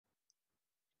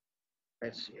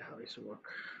Let's see how this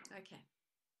works. Okay.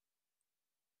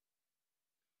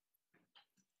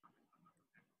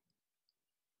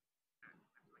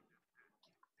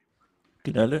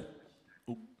 Gunella?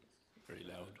 Oh, very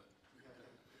loud.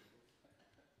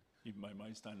 Even by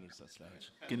my standards, that's loud.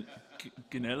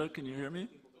 Gunella, can you hear me?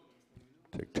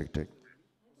 Tick, tick, tick.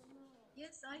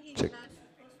 Yes, I hear Check. that.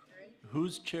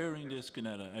 Who's chairing this,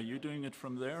 Gunella? Are you doing it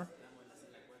from there?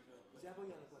 No,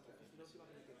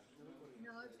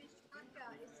 Vishaka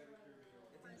is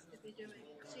supposed to be doing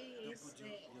it. She is there.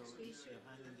 She should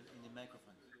in the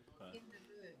microphone. be in the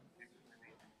room.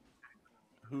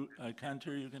 Who? I can't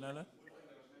hear you, Gunella.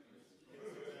 Can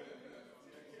you hear me?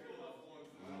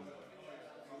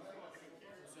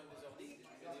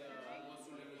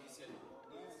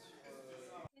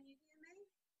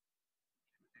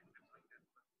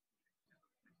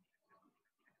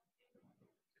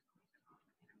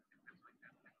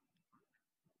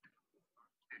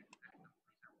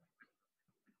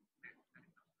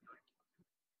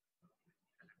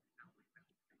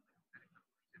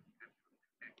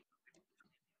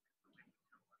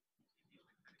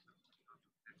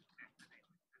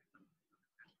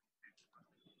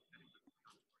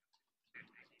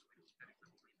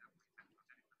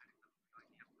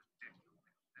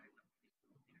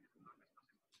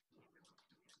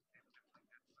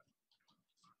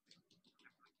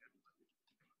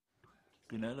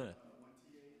 Gunella,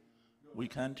 we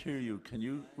can't hear you. Can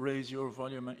you raise your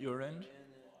volume at your end?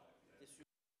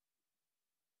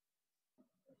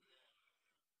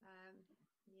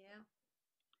 Yeah.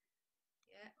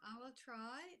 Yeah, I will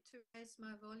try to raise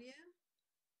my volume.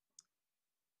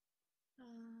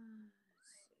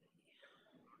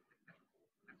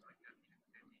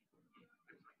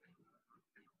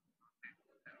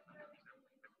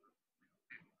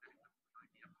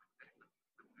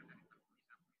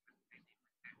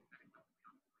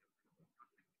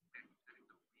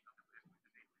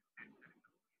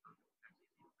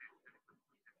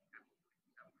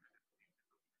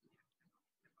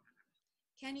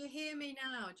 Can you hear me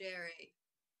now, Jerry?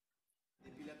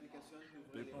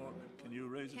 A bit more. Can you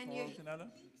raise it more,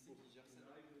 Gunella?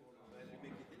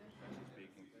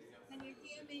 Can you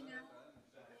hear me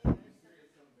now?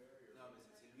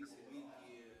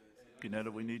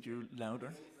 Gunella, we need you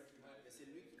louder.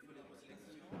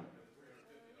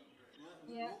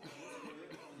 Yeah.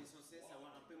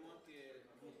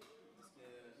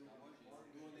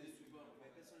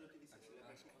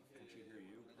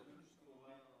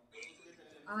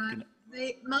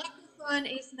 The microphone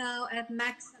is now at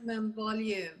maximum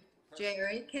volume.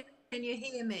 Jerry, can you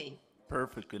hear me?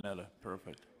 Perfect, Gunella,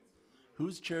 perfect.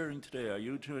 Who's chairing today? Are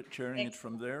you chairing it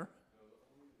from there?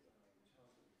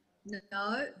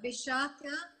 No,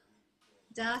 Vishaka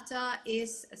Data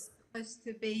is supposed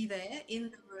to be there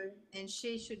in the room and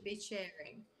she should be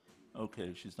chairing.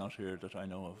 Okay, she's not here that I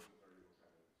know of.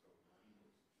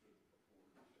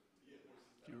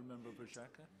 Do you remember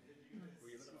Vishaka?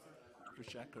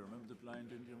 Vishaka, remember the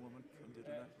blind Indian woman from the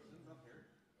other night? Not here.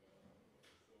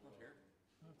 Not here.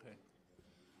 Okay.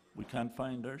 We can't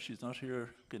find her. She's not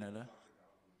here, Gunella.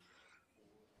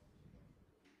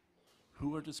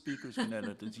 Who are the speakers,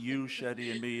 Gunella? There's you,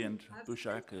 Shadi, and me, and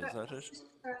Vishaka. Is that it?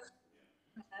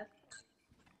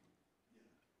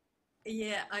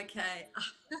 Yeah, okay.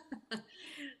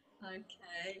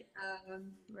 Okay,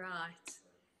 right.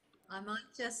 I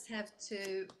might just have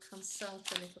to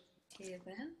consult a little here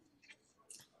then.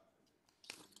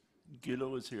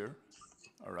 Gillo is here.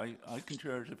 All right, I can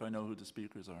chair it if I know who the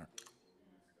speakers are.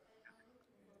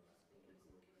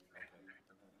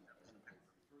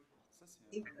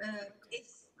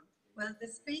 Well, the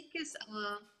speakers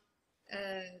are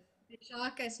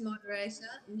Vishaka as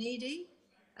moderator, Nidhi,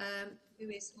 who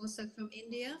is also from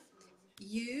India,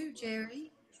 you,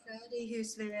 Jerry, Shadi,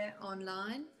 who's there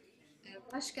online,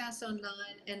 Rashkas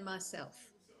online, and myself.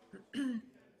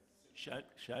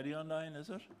 Shadi online, is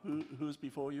it? Who's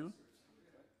before you?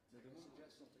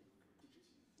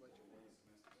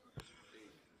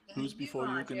 Who's before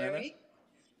you, Gunella?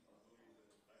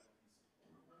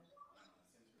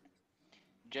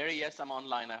 Jerry, yes, I'm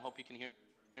online. I hope you can hear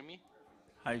me.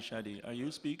 Hi, Shadi. Are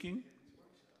you speaking?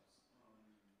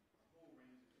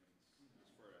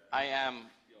 I am,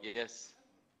 yes.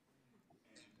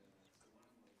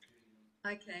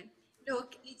 Okay.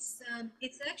 Look, it's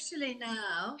actually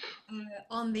now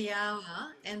on the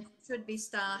hour and should be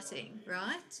starting,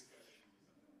 right?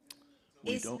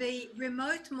 Is the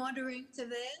remote moderator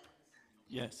there?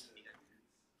 Yes.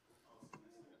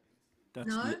 That's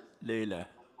no? Leila.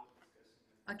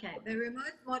 Okay, the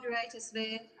remote moderator's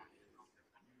there.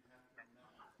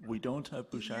 We don't have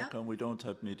Bushaka and we don't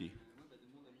have MIDI.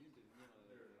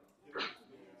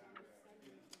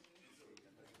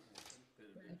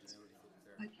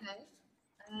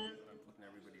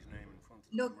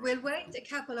 Look, we'll wait a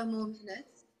couple of more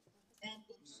minutes, and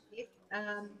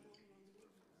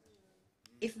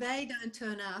if they don't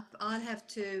turn up, I'll have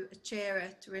to chair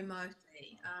it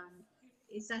remotely.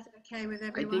 Is that okay with I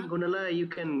everyone? think, Gunala, you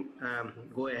can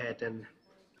go ahead and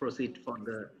proceed for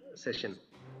the session.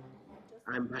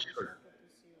 I'm Bashkar.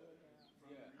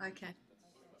 Okay.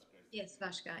 Yes,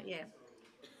 Vashka, yeah.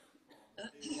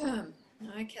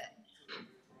 Okay.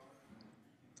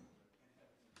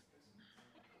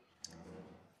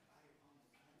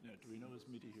 Yeah, do we know his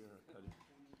MIDI here, Kelly?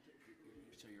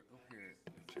 So you're up here.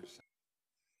 It's your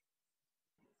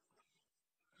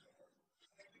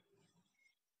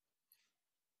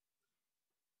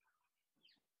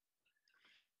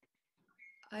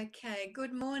Okay,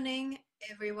 good morning,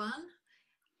 everyone.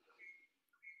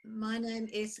 My name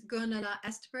is Gunilla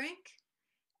Astbrink,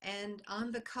 and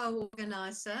I'm the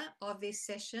co-organizer of this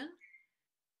session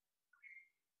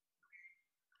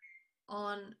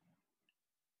on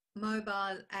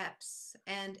mobile apps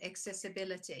and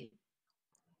accessibility.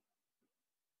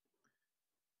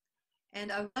 And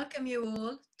I welcome you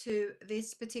all to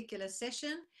this particular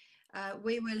session.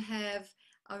 We will have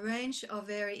a range of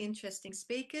very interesting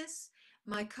speakers.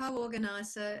 My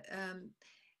co-organizer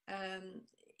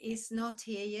is not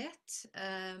here yet.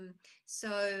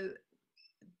 So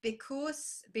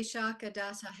because Bishaka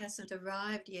Data hasn't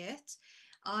arrived yet,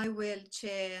 I will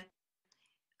chair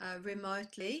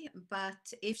remotely,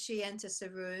 but if she enters the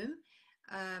room,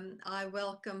 I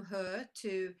welcome her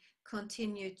to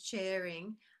continue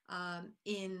chairing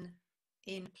in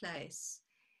place.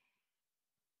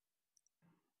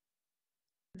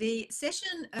 The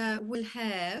session will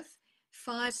have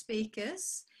 5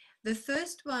 speakers. The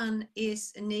first one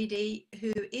is Nidhi,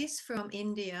 who is from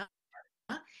India,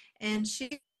 and she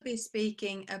will be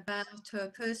speaking about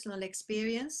her personal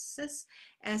experiences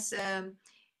as a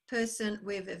person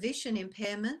with a vision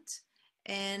impairment.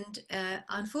 And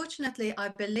unfortunately, I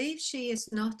believe she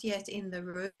is not yet in the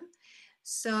room.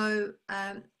 So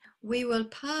we will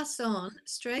pass on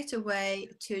straight away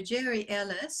to Jerry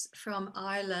Ellis from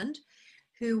Ireland,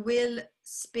 who will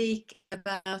speak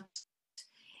about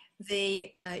the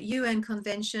UN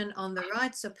Convention on the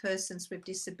Rights of Persons with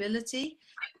Disability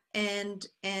and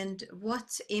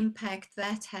what impact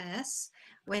that has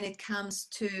when it comes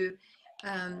to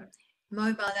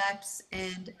mobile apps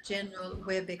and general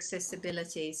web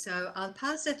accessibility. So I'll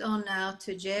pass it on now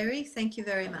to Jerry. Thank you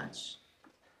very much.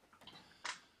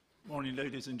 Morning,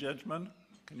 ladies and gentlemen.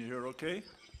 Can you hear okay?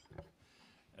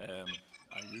 I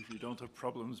usually don't have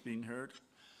problems being heard.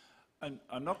 And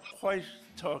I'm not quite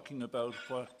talking about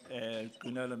what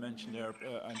Gunilla mentioned there.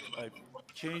 I've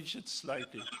changed it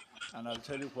slightly, and I'll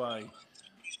tell you why.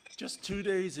 Just 2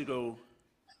 days ago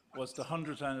was the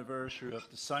 100th anniversary of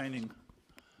the signing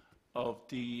of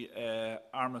the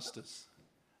armistice,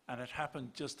 and it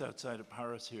happened just outside of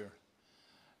Paris here.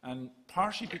 And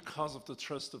partially because of the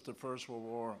thrust of the First World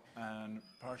War, and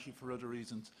partially for other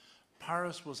reasons,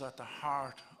 Paris was at the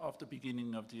heart of the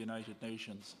beginning of the United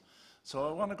Nations. So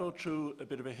I want to go through a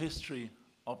bit of a history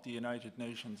of the United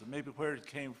Nations and maybe where it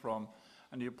came from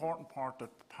and the important part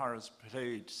that Paris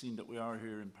played, seeing that we are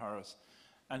here in Paris,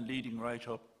 and leading right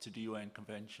up to the UN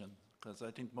Convention, because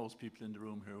I think most people in the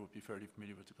room here would be fairly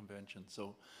familiar with the Convention.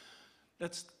 So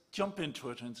let's jump into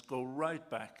it and go right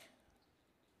back.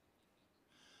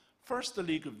 First, the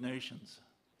League of Nations.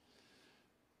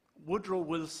 Woodrow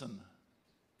Wilson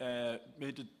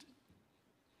made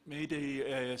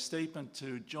a statement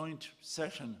to joint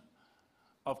session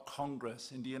of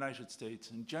Congress in the United States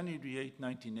on January 8,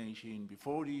 1918,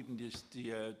 before even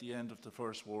the end of the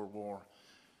First World War.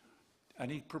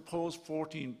 And he proposed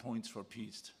 14 points for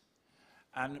peace.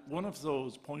 And one of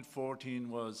those, point 14,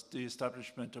 was the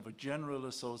establishment of a general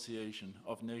association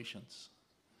of nations.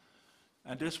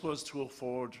 And this was to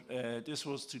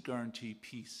guarantee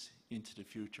peace into the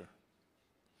future.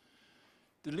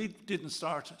 The League didn't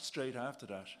start straight after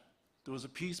that. There was a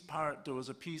peace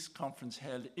conference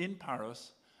held in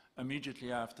Paris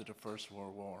immediately after the First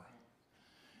World War.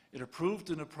 It approved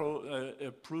a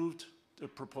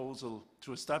proposal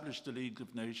to establish the League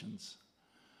of Nations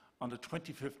on the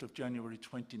 25th of January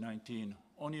 2019,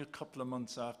 only a couple of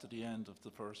months after the end of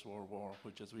the First World War,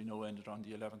 which, as we know, ended on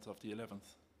the 11th of the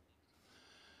 11th.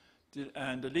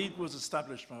 And the League was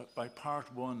established by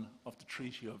Part 1 of the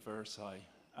Treaty of Versailles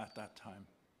at that time.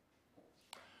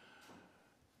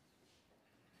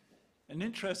 An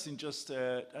interesting just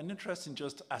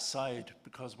aside,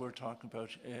 because we're talking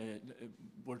about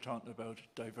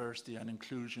diversity and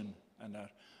inclusion, and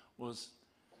that was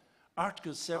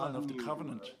Article 7 of the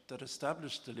Covenant that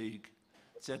established the League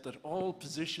said that all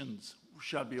positions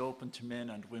shall be open to men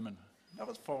and women. That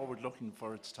was forward-looking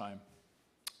for its time.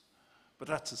 But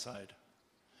that's aside.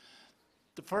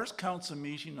 The first council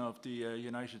meeting of the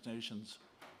United Nations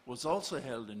was also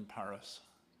held in Paris.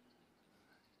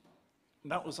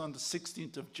 And that was on the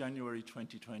 16th of January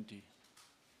 2020.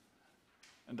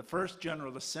 And the first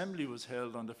General Assembly was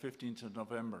held on the 15th of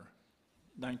November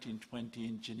 1920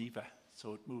 in Geneva.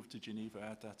 So it moved to Geneva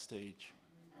at that stage.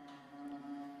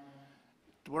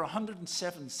 There were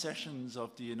 107 sessions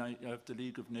of the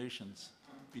League of Nations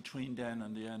between then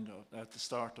and at the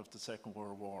start of the Second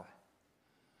World War.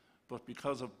 But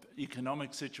because of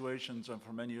economic situations and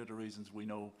for many other reasons, we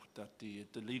know that the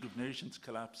League of Nations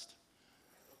collapsed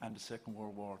and the Second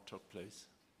World War took place.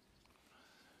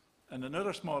 And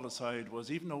another small aside was,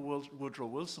 even though Woodrow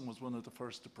Wilson was one of the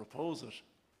first to propose it,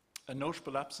 a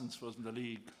notable absence from the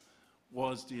League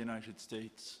was the United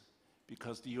States,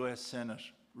 because the US Senate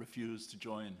refused to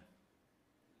join.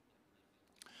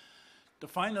 The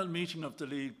final meeting of the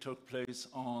League took place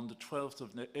on the 12th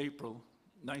of April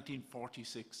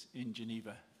 1946 in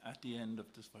Geneva at the end of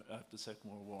the Second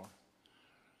World War.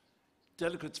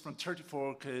 Delegates from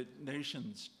 34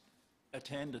 nations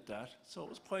attended that, so it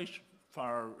was quite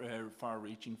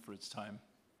far-reaching for its time.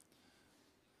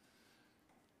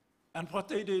 And what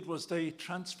they did was they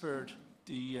transferred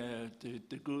the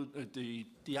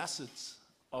assets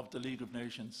of the League of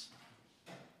Nations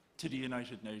to the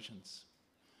United Nations,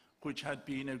 which had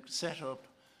been set up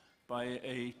by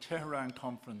a Tehran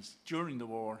conference during the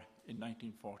war in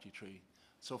 1943.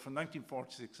 So from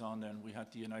 1946 on then, we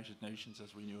had the United Nations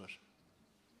as we knew it.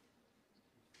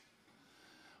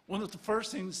 One of the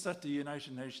first things that the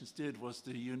United Nations did was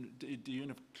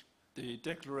the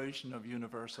Declaration of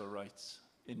Universal Rights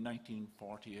in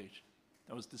 1948.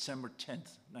 That was December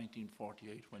 10th,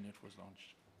 1948, when it was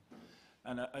launched.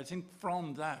 And I think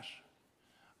from that,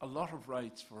 a lot of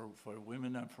rights for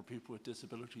women and for people with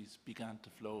disabilities began to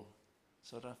flow.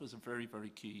 So that was a very, very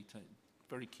key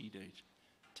date,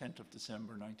 10th of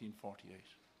December 1948.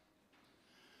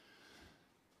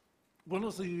 One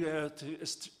of the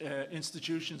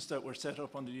institutions that were set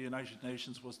up under the United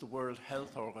Nations was the World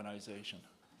Health Organization.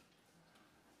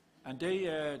 And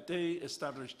they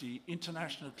established the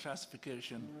International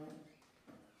Classification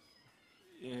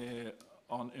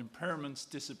on Impairments,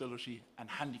 Disability and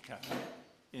Handicap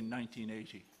in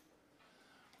 1980.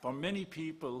 For many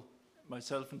people,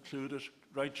 myself included,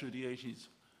 right through the 80s,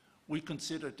 we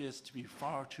considered this to be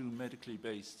far too medically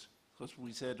based, because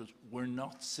we said we're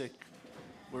not sick.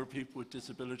 We're people with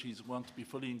disabilities who want to be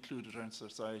fully included in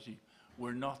society.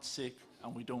 We're not sick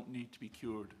and we don't need to be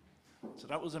cured. So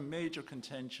that was a major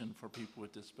contention for people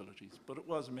with disabilities, but it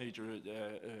was a major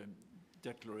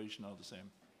declaration all the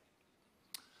same.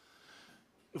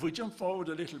 If we jump forward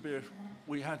a little bit,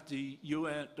 we had the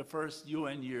first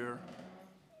UN year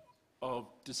of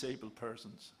disabled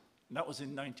persons, and that was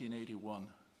in 1981.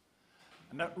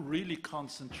 And that really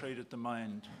concentrated the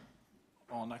mind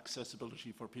on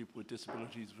accessibility for people with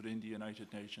disabilities within the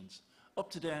United Nations. Up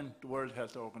to then, the World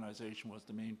Health Organization was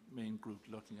the main group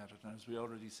looking at it, and as we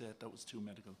already said, that was too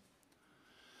medical.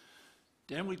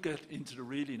 Then we get into the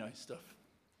really nice stuff.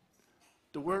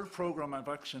 The World Programme of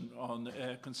Action on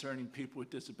concerning people with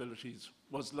disabilities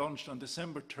was launched on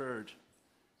December 3rd,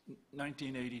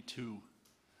 1982.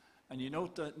 And you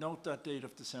note that date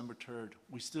of December 3rd.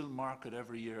 We still mark it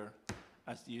every year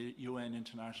as the UN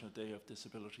International Day of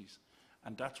Disabilities.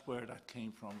 And that's where that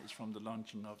came from, is from the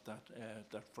launching of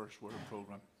that first World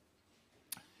Programme.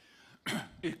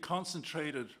 It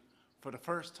concentrated for the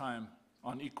first time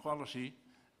on equality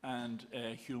and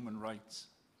human rights.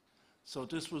 So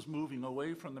this was moving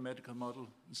away from the medical model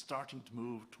and starting to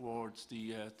move towards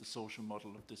the social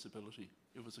model of disability.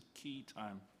 It was a key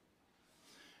time.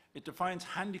 It defines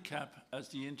handicap as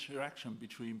the interaction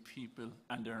between people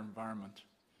and their environment.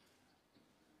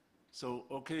 So,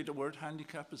 okay, the word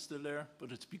handicap is still there,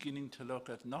 but it's beginning to look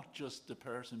at not just the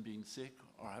person being sick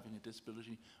or having a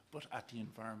disability, but at the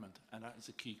environment, and that is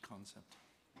a key concept.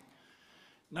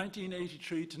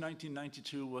 1983 to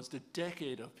 1992 was the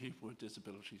decade of people with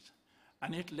disabilities,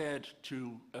 and it led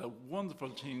to a wonderful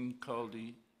thing called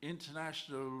the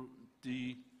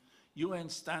UN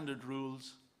Standard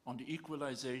Rules on the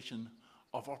Equalization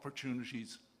of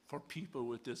Opportunities for People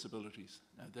with Disabilities.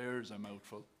 Now there's a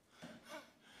mouthful.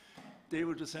 They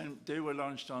were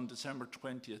launched on December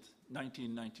 20th,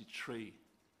 1993.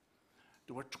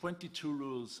 There were 22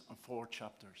 rules and 4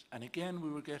 chapters. And again, we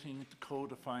were getting into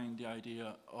codifying the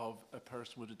idea of a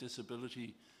person with a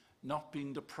disability not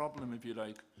being the problem, if you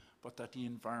like, but that the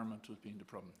environment was being the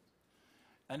problem.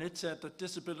 And it said that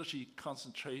disability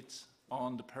concentrates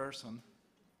on the person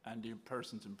and the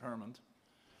person's impairment,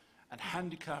 and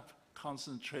handicap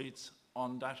concentrates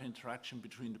on that interaction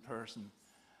between the person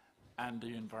and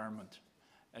the environment.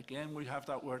 Again, we have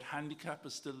that word handicap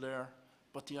is still there,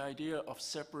 but the idea of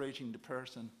separating the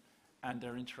person and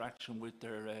their interaction with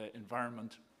their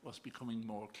environment was becoming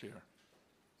more clear.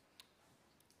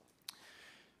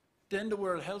 Then the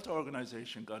World Health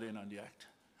Organization got in on the act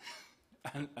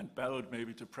and bowed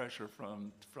maybe to pressure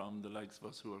from the likes of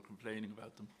us who are complaining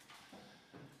about them.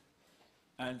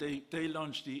 And they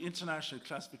launched the International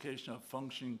Classification of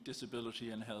Functioning,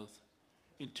 Disability and Health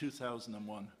in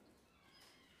 2001.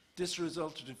 This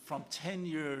resulted from 10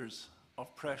 years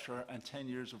of pressure and 10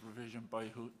 years of revision by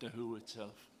the WHO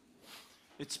itself.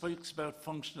 It speaks about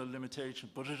functional limitation,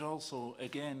 but it also,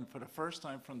 again, for the first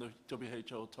time from the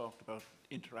WHO, talked about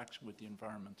interaction with the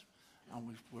environment.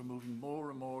 And we're moving more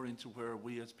and more into where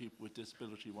we as people with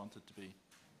disability want it to be.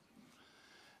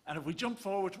 And if we jump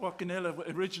forward to what Gunilla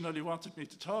originally wanted me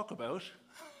to talk about,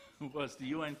 was the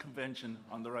UN Convention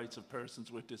on the Rights of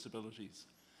Persons with Disabilities.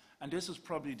 And this is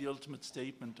probably the ultimate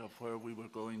statement of where we were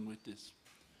going with this.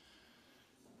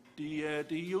 The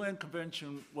UN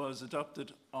Convention was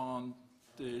adopted on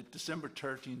December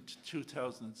 13th,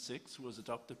 2006, was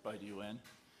adopted by the UN.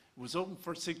 It was open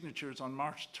for signatures on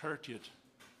March 30th,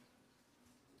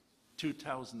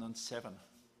 2007.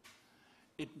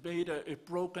 It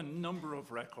broke a number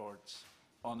of records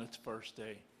on its first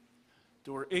day.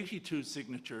 There were 82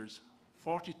 signatures,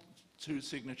 42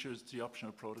 signatures to the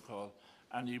optional protocol,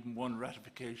 and even one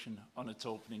ratification on its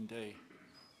opening day.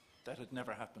 That had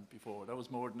never happened before. That was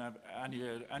more than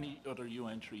any other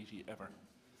UN treaty ever.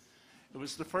 It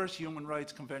was the first human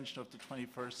rights convention of the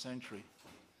 21st century.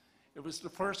 It was the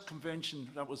first convention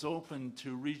that was open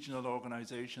to regional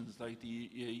organizations like the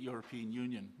European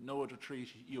Union. No other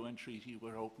UN treaty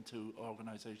were open to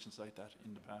organizations like that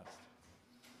in the past.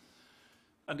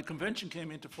 And the convention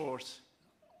came into force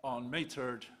on May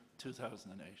 3rd,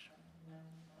 2008.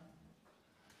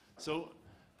 So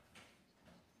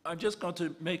I'm just going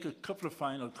to make a couple of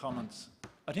final comments.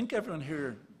 I think everyone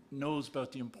here knows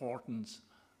about the importance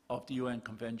of the UN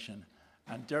Convention,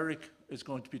 and Derek is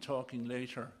going to be talking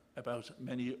later about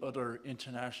many other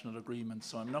international agreements,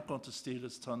 so I'm not going to steal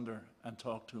his thunder and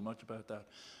talk too much about that.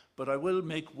 But I will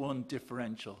make one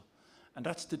differential, and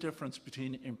that's the difference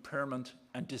between impairment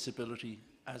and disability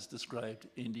as described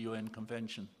in the UN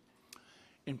Convention.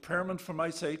 Impairment, for my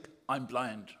sake, I'm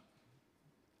blind.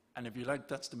 And if you like,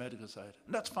 that's the medical side.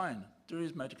 And that's fine, there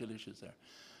is medical issues there.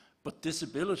 But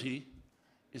disability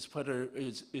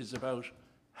is about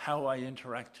how I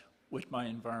interact with my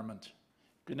environment.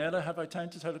 Gunilla, have I time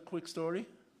to tell a quick story?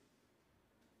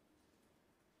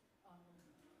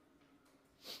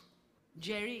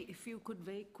 Jerry, if you could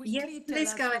very quickly Yes, tell please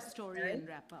us go the ahead. story and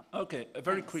wrap up. Okay, a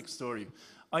very quick story.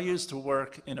 I used to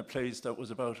work in a place that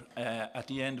was about at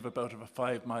the end of about a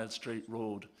 5-mile straight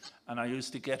road, and I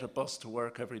used to get a bus to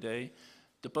work every day.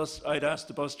 I'd ask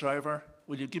the bus driver,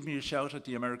 will you give me a shout at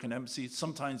the American Embassy?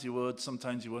 Sometimes he would,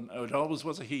 sometimes he wouldn't. It always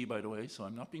was a he, by the way, so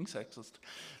I'm not being sexist.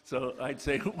 So I'd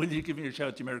say, will you give me a shout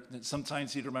at the American?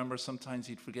 Sometimes he'd remember, sometimes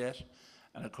he'd forget.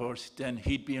 And of course, then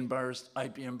he'd be embarrassed,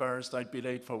 I'd be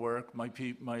late for work. My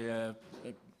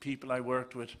people I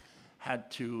worked with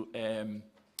had to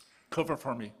cover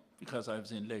for me because I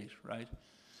was in late, right?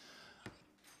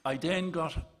 I then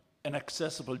got an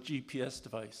accessible GPS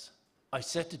device. I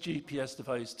set the GPS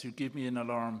device to give me an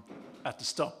alarm at the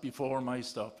stop before my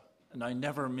stop, and I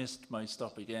never missed my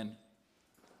stop again.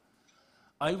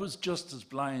 I was just as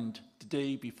blind the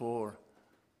day before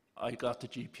I got the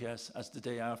GPS as the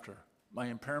day after. My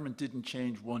impairment didn't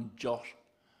change one jot,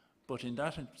 but in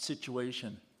that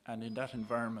situation and in that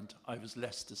environment, I was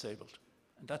less disabled.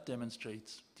 And that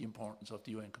demonstrates the importance of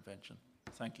the UN Convention.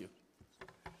 Thank you.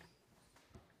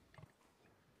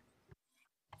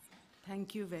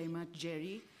 Thank you very much,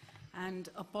 Jerry. And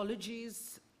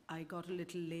apologies, I got a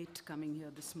little late coming here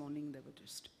this morning. There were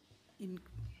just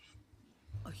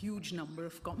a huge number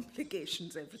of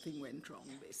complications. Everything went wrong,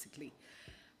 basically.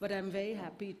 But I'm very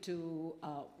happy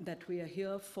that we are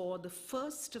here for the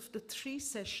first of the 3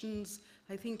 sessions,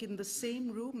 I think, in the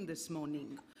same room this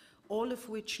morning, all of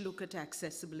which look at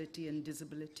accessibility and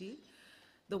disability.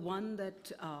 The one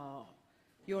that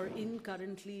you're in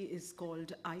currently is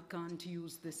called I Can't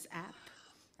Use This App,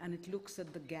 and it looks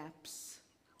at the gaps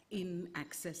in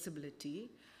accessibility.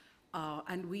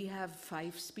 And we have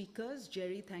 5 speakers.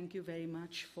 Jerry, thank you very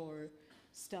much for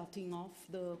starting off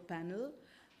the panel.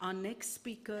 Our next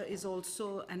speaker is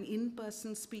also an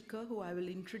in-person speaker who I will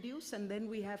introduce, and then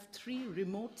we have 3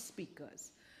 remote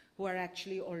speakers who are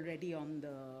actually already on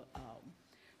the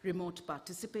remote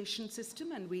participation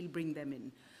system, and we'll bring them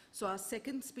in. So our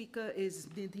second speaker is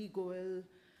Nidhi Goel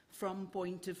from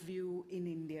point of view in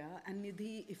India. And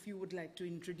Nidhi, if you would like to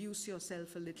introduce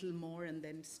yourself a little more and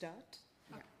then start.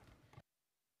 Yeah.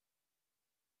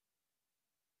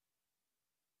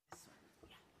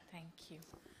 Thank you.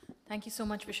 Thank you so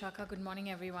much, Vishaka. Good morning,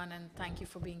 everyone, and thank you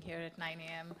for being here at 9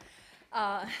 a.m.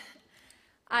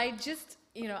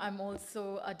 I'm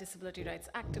also a disability rights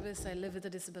activist. I live with a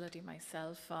disability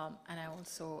myself, and I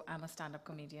also am a stand-up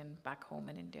comedian back home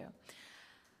in India.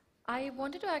 I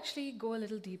wanted to actually go a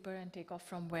little deeper and take off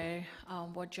from where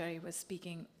what Jerry was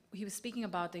speaking. He was speaking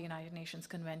about the United Nations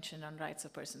Convention on Rights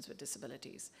of Persons with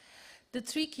Disabilities. The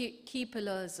three key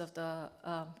pillars of the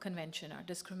convention are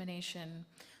discrimination,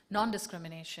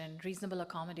 non-discrimination, reasonable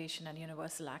accommodation, and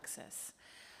universal access.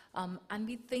 And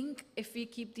we think if we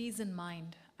keep these in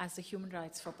mind as the human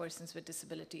rights for persons with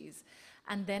disabilities,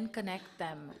 and then connect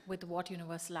them with what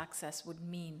universal access would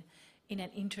mean in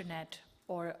an internet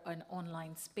or an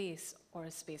online space or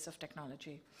a space of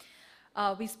technology.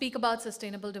 We speak about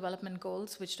sustainable development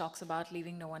goals, which talks about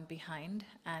leaving no one behind.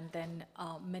 And then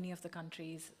many of the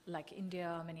countries like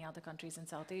India, many other countries in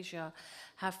South Asia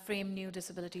have framed new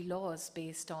disability laws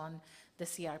based on the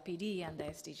CRPD and the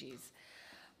SDGs.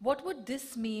 What would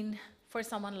this mean for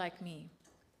someone like me,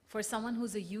 for someone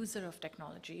who's a user of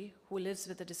technology, who lives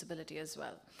with a disability as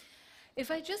well? If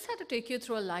I just had to take you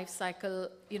through a life cycle,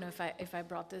 if I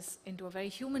brought this into a very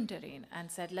human terrain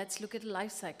and said, let's look at a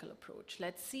life cycle approach.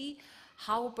 Let's see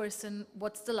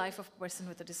what's the life of a person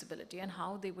with a disability and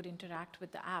how they would interact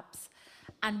with the apps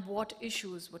and what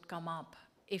issues would come up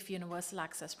if universal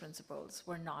access principles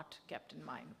were not kept in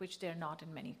mind, which they're not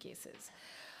in many cases.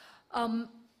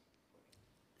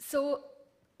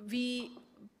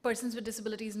 Persons with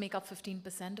disabilities make up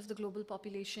 15% of the global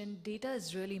population. Data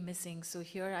is really missing. So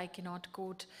here I cannot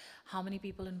quote how many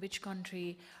people in which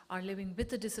country are living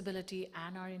with a disability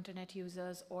and are internet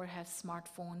users or have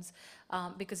smartphones,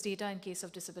 because data in case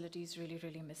of disability is really,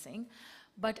 really missing.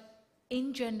 But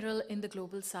in general, in the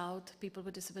global south, people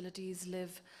with disabilities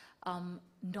live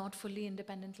not fully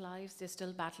independent lives. They're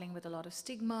still battling with a lot of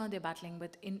stigma. They're battling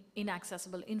with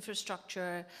inaccessible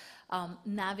infrastructure,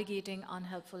 navigating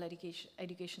unhelpful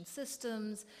education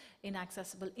systems,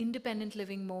 inaccessible independent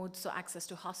living modes, so access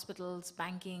to hospitals,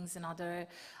 bankings, and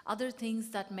other things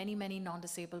that many, many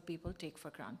non-disabled people take for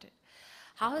granted.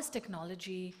 How has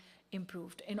technology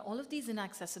improved? In all of these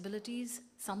inaccessibilities,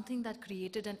 something that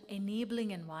created an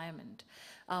enabling environment.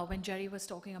 When Jerry was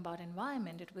talking about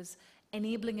environment, it was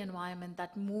enabling environment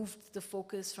that moved the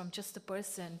focus from just the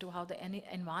person to how the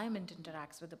environment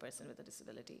interacts with the person with a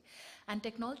disability. And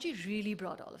technology really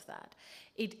brought all of that.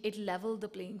 It leveled the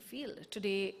playing field.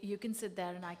 Today, you can sit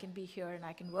there and I can be here and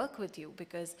I can work with you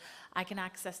because I can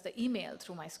access the email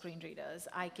through my screen readers.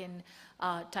 I can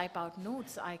type out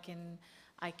notes. I can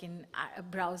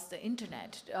browse the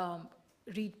internet,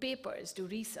 read papers, do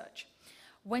research.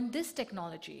 When this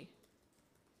technology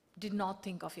did not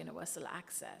think of universal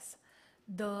access,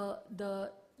 the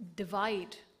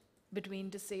divide between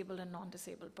disabled and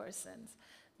non-disabled persons,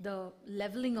 the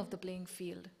leveling of the playing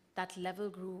field, that level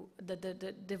grew, the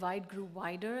divide grew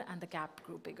wider and the gap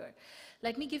grew bigger.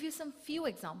 Let me give you some few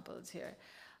examples here.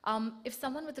 If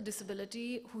someone with a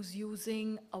disability who's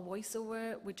using a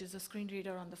voiceover, which is a screen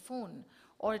reader on the phone,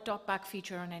 or a talkback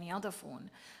feature on any other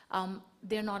phone,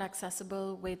 they're not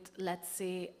accessible with, let's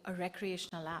say, a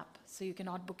recreational app. So you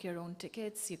cannot book your own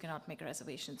tickets, you cannot make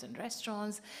reservations in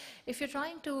restaurants. If you're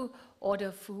trying to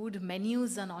order food,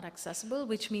 menus are not accessible,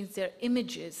 which means they're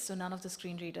images, so none of the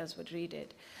screen readers would read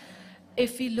it.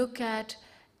 If we look at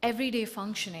everyday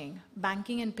functioning,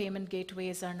 banking and payment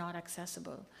gateways are not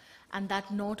accessible. And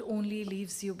that not only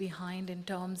leaves you behind in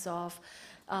terms of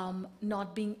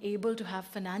not being able to have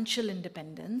financial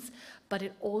independence, but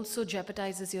it also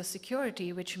jeopardizes your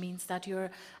security, which means that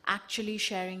you're actually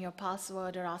sharing your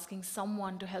password or asking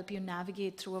someone to help you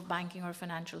navigate through a banking or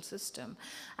financial system.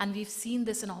 And we've seen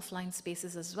this in offline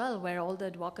spaces as well, where all the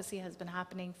advocacy has been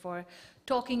happening for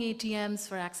talking ATMs,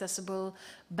 for accessible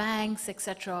banks,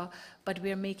 etc. But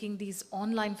we're making these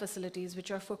online facilities,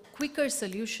 which are for quicker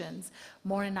solutions,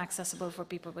 more inaccessible for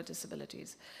people with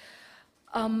disabilities.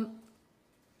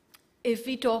 If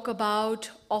we talk about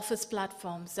office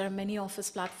platforms, there are many office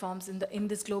platforms in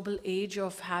this global age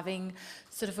of having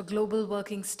sort of a global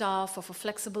working staff, of a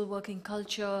flexible working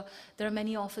culture. There are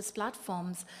many office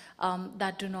platforms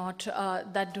that do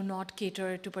not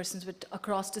cater to persons with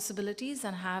across disabilities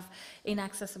and have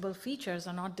inaccessible features,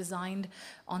 are not designed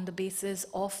on the basis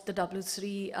of the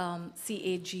W3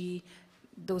 CAG.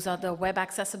 Those are the Web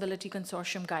Accessibility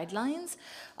Consortium guidelines,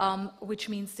 which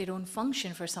means they don't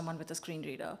function for someone with a screen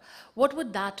reader. What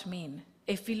would that mean?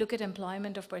 If we look at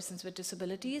employment of persons with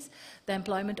disabilities, the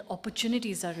employment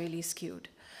opportunities are really skewed.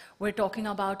 We're talking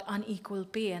about unequal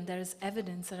pay, and there is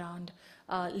evidence around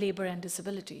labor and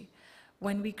disability.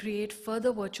 When we create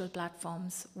further virtual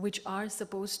platforms, which are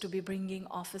supposed to be bringing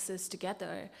offices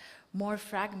together, more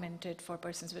fragmented for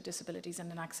persons with disabilities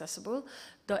and inaccessible,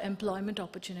 the employment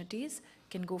opportunities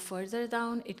can go further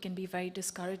down. It can be very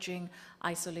discouraging,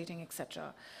 isolating,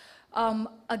 etc.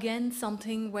 Again,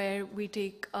 something where we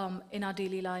take in our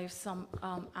daily life some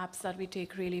apps that we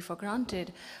take really for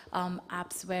granted,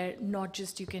 apps where not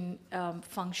just you can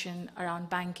function around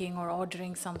banking or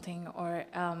ordering something or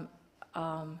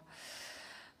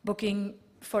booking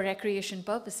for recreation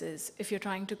purposes. If you're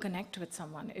trying to connect with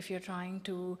someone, if you're trying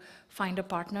to find a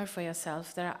partner for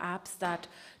yourself, there are apps that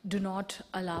do not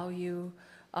allow you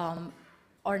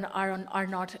or are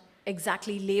not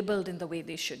exactly labeled in the way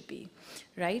they should be,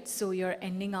 right? So you're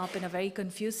ending up in a very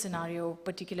confused scenario,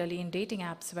 particularly in dating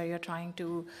apps, where you're trying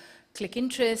to click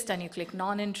interest and you click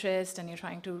non-interest, and you're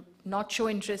trying to not show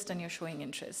interest and you're showing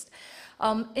interest.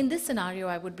 In this scenario,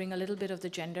 I would bring a little bit of the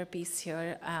gender piece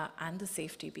here and the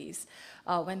safety piece.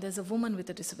 When there's a woman with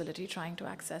a disability trying to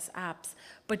access apps,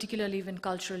 particularly in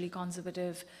culturally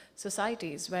conservative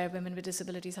societies where women with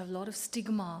disabilities have a lot of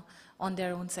stigma on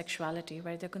their own sexuality,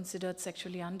 where they're considered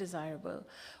sexually undesirable.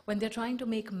 When they're trying to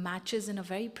make matches in a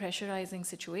very pressurizing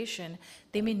situation,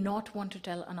 they may not want to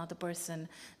tell another person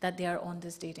that they are on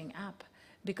this dating app,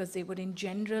 because they would in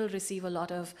general receive a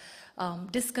lot of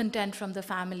discontent from the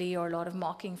family or a lot of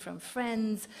mocking from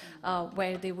friends,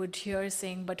 where they would hear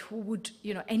saying, but who would,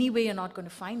 anyway you're not going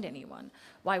to find anyone.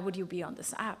 Why would you be on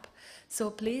this app? So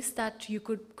a place that you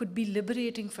could be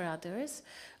liberating for others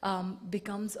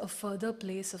becomes a further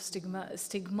place of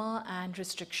stigma and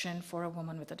restriction for a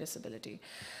woman with a disability.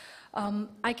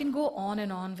 I can go on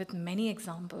and on with many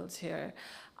examples here.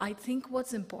 I think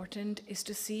what's important is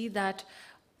to see that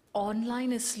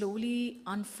online is slowly,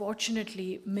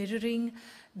 unfortunately, mirroring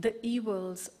the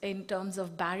evils in terms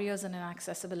of barriers and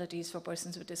inaccessibilities for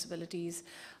persons with disabilities.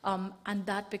 And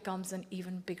that becomes an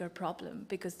even bigger problem,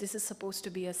 because this is supposed to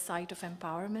be a site of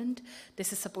empowerment.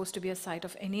 This is supposed to be a site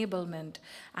of enablement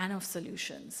and of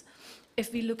solutions.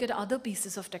 If we look at other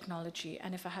pieces of technology,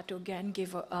 and if I had to again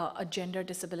give a gender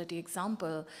disability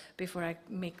example before I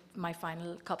make my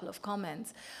final couple of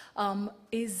comments,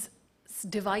 is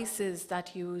devices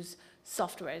that use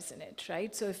softwares in it,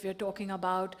 right? So if you're talking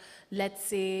about, let's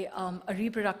say, a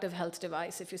reproductive health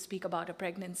device, if you speak about a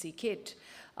pregnancy kit,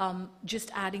 just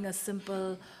adding a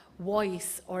simple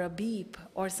voice or a beep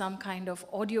or some kind of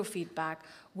audio feedback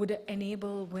would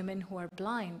enable women who are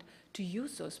blind to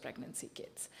use those pregnancy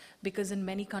kits. Because in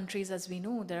many countries, as we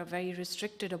know, there are very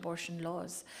restricted abortion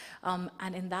laws.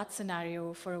 And in that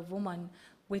scenario, for a woman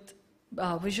with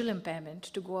visual impairment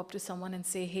to go up to someone and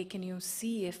say, hey, can you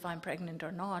see if I'm pregnant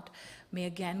or not, may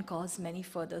again cause many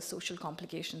further social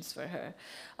complications for her,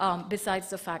 besides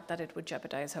the fact that it would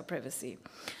jeopardize her privacy.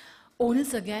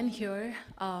 Onus again here,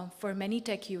 for many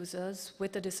tech users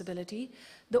with a disability,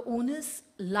 the onus,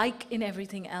 like in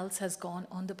everything else, has gone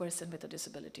on the person with a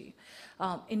disability.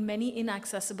 In many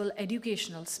inaccessible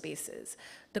educational spaces,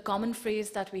 the common phrase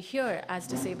that we hear as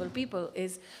disabled people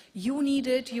is, you need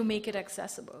it, you make it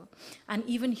accessible. And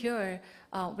even here,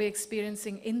 we're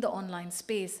experiencing in the online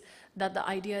space that the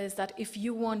idea is that if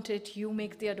you want it, you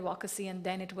make the advocacy and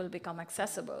then it will become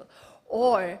accessible.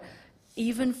 Or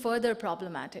even further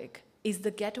problematic is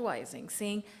the ghettoizing,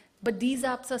 saying, but these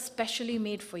apps are specially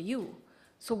made for you,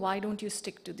 so why don't you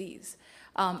stick to these?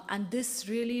 And this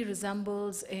really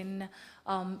resembles in,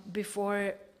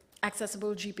 before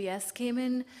accessible GPS came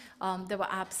in, there were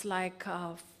apps like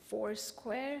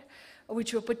Foursquare,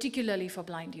 which were particularly for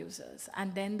blind users.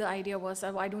 And then the idea was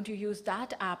that why don't you use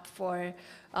that app for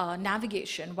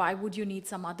navigation? Why would you need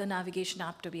some other navigation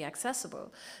app to be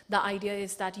accessible? The idea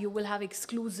is that you will have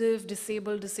exclusive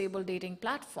disabled dating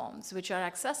platforms which are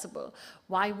accessible.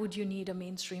 Why would you need a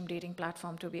mainstream dating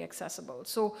platform to be accessible?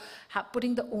 So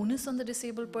putting the onus on the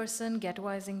disabled person,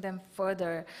 ghettoizing them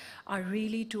further, are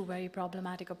really two very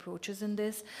problematic approaches in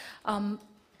this.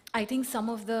 I think some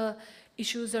of the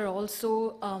issues are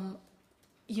also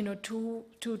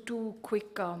two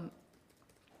quick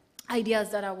ideas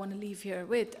that I want to leave here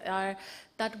with are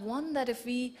that one, that if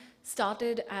we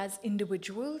started as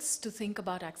individuals to think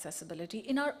about accessibility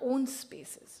in our own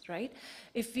spaces, right?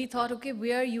 If we thought, okay,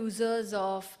 we are users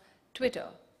of Twitter,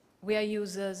 we are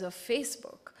users of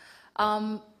Facebook,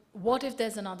 what if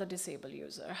there's another disabled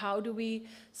user? How do we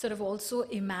sort of also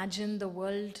imagine the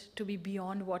world to be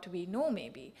beyond what we know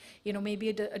maybe? Maybe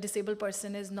a disabled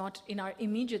person is not in our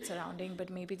immediate surrounding, but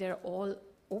maybe they're all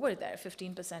over there.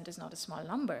 15% is not a small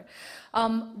number.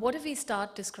 What if we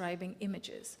start describing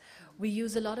images? We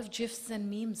use a lot of GIFs and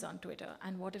memes on Twitter.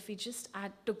 And what if we just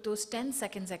took those 10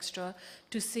 seconds extra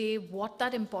to say what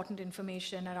that important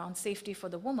information around safety for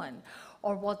the woman,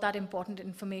 or what that important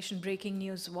information, breaking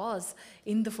news was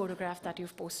in the photograph that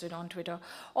you've posted on Twitter,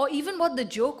 or even what the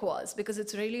joke was, because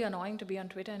it's really annoying to be on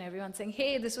Twitter and everyone's saying,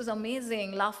 hey, this was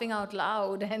amazing, laughing out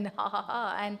loud, and ha ha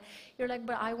ha, and you're like,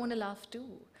 but I want to laugh too.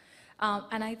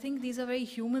 And I think these are very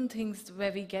human things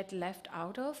where we get left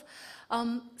out of.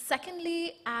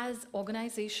 Secondly, as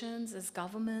organizations, as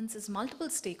governments, as multiple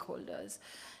stakeholders,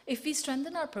 if we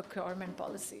strengthen our procurement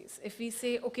policies, if we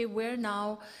say, okay, we're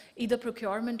now either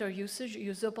procurement or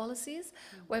user policies,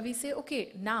 where we say,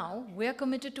 okay, now we're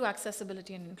committed to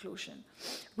accessibility and inclusion.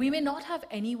 We may not have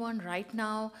anyone right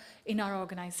now in our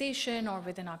organization or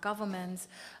within our governments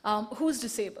who's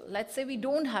disabled. Let's say we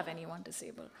don't have anyone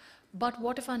disabled. But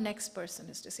what if our next person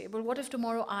is disabled? What if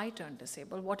tomorrow I turn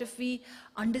disabled? What if we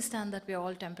understand that we are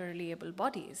all temporarily able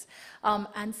bodies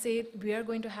and say we are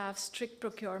going to have strict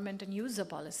procurement and user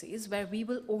policies where we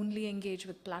will only engage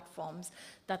with platforms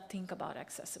that think about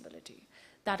accessibility,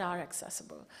 that are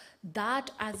accessible?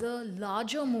 That as a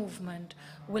larger movement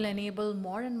will enable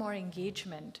more and more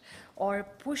engagement or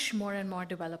push more and more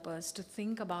developers to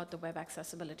think about the web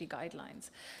accessibility guidelines.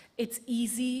 It's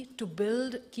easy to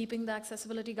build keeping the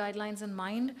accessibility guidelines in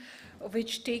mind,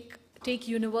 which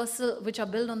which are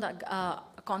built on the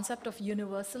concept of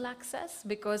universal access,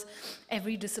 because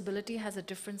every disability has a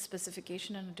different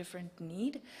specification and a different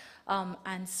need.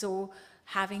 And so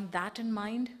having that in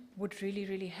mind would really,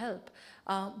 really help.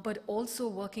 But also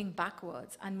working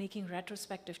backwards and making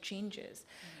retrospective changes.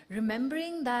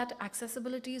 Remembering that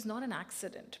accessibility is not an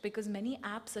accident, because many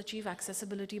apps achieve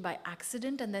accessibility by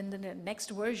accident, and then the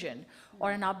next version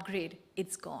or an upgrade,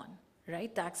 it's gone,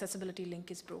 right? The accessibility link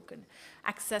is broken.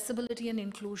 Accessibility and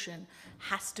inclusion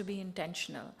has to be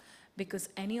intentional, because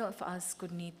any of us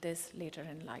could need this later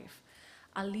in life.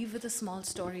 I'll leave with a small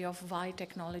story of why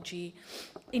technology,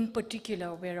 in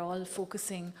particular, we're all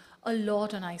focusing a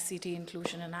lot on ICT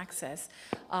inclusion and access,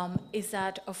 is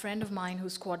that a friend of mine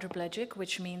who's quadriplegic,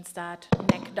 which means that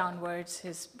neck downwards,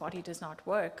 his body does not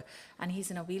work, and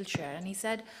he's in a wheelchair. And he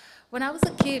said, when I was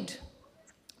a kid,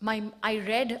 I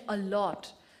read a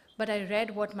lot, but I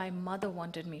read what my mother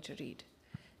wanted me to read.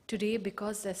 Today,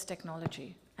 because there's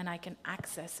technology and I can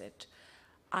access it,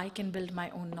 I can build my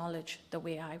own knowledge the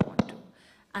way I want to.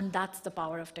 And that's the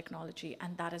power of technology,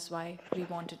 and that is why we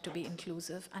want it to be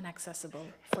inclusive and accessible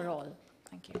for all.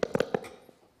 Thank you.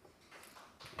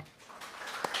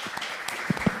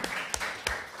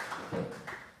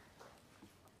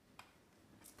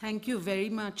 Thank you very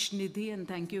much, Nidhi, and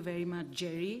thank you very much,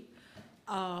 Jerry.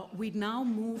 We now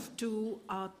move to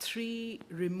our 3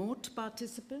 remote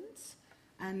participants,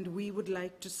 and we would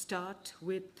like to start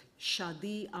with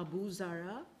Shadi Abu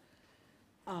Zara,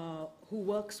 who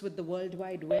works with the World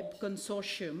Wide Web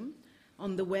Consortium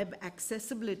on the Web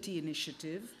Accessibility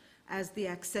Initiative as the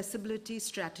Accessibility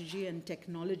Strategy and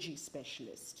Technology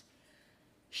Specialist.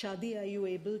 Shadi, are you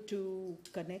able to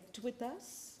connect with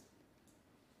us?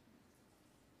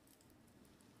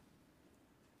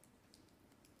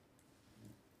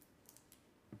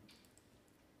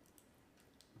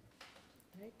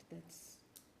 Right, that's,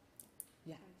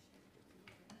 yeah.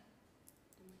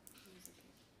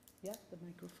 Yeah, the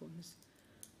microphone is.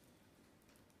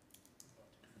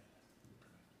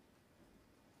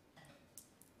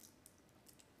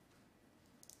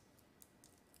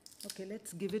 Okay,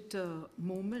 let's give it a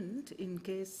moment in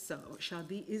case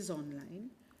Shadi is online,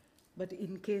 but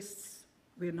in case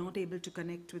we're not able to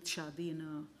connect with Shadi in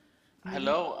a minute.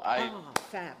 Hello,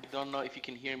 Fab. don't know if you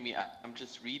can hear me. I'm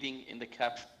just reading in the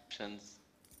captions.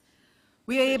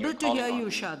 We are that able you're to calling hear on you,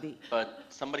 me, Shadi. But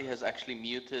somebody has actually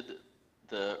muted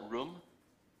the room,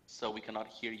 so we cannot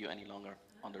hear you any longer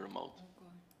on the remote.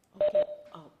 Okay.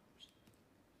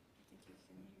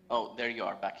 Oh, there you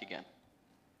are, back again.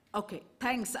 Okay,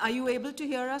 thanks. Are you able to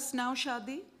hear us now,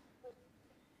 Shadi?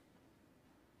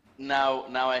 Now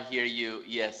I hear you,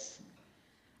 yes.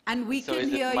 And we So can is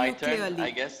it hear my you turn, clearly.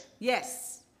 I guess?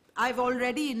 Yes. I've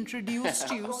already introduced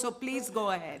you, so please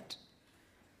go ahead.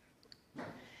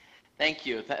 Thank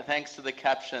you. Thanks to the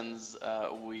captions,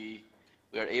 we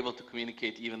are able to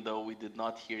communicate even though we did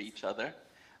not hear each other.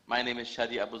 My name is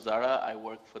Shadi Abu Zara. I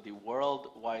work for the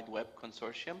World Wide Web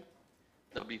Consortium,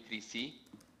 W3C.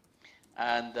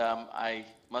 And I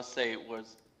must say it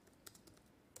was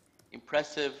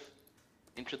impressive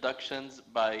introductions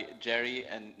by Jerry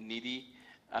and Nidhi,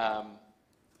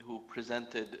 who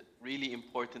presented really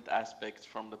important aspects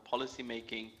from the policy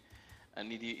making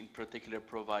Nidhi in particular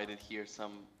provided here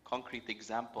some concrete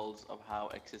examples of how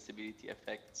accessibility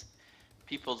affects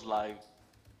people's lives.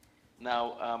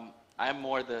 Now, I'm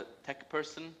more the tech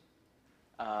person,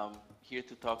 here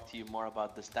to talk to you more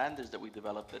about the standards that we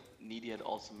developed that Nidhi had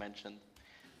also mentioned.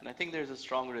 And I think there's a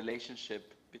strong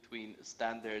relationship between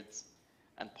standards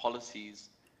and policies.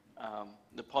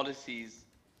 The policies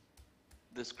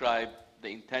describe the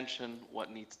intention,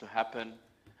 what needs to happen,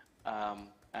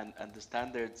 and the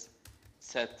standards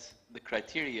set the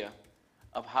criteria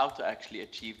of how to actually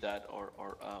achieve that, or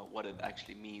what it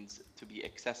actually means to be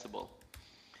accessible.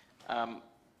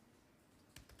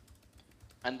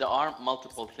 And there are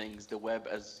multiple things. The web,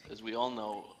 as we all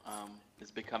know,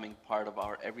 is becoming part of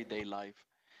our everyday life.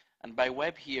 And by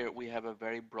web here, we have a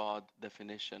very broad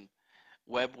definition.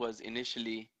 Web was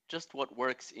initially just what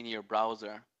works in your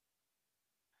browser.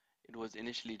 It was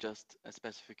initially just a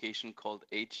specification called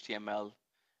HTML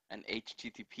and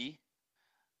HTTP.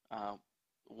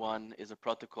 One is a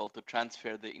protocol to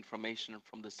transfer the information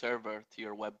from the server to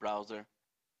your web browser.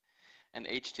 And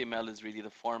HTML is really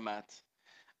the format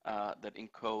that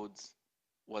encodes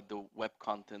what the web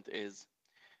content is.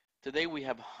 Today we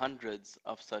have hundreds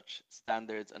of such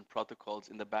standards and protocols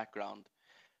in the background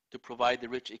to provide the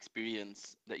rich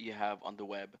experience that you have on the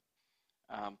web,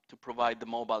 to provide the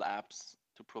mobile apps,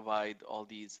 to provide all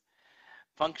these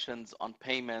functions on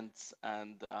payments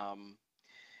and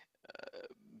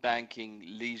banking,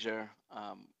 leisure,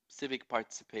 civic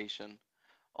participation,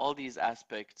 all these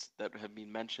aspects that have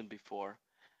been mentioned before.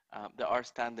 There are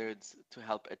standards to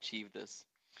help achieve this.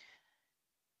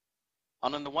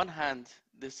 On the one hand,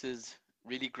 this is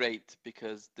really great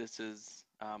because this is,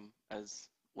 as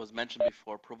was mentioned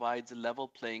before, provides a level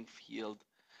playing field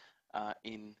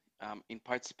in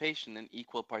participation and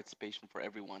equal participation for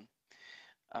everyone.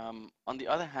 On the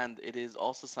other hand, it is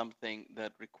also something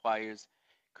that requires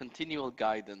continual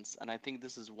guidance, and I think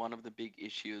this is one of the big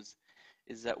issues,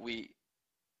 is that we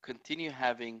continue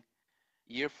having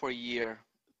year for year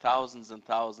thousands and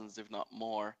thousands, if not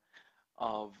more,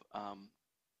 of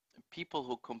people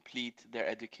who complete their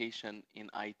education in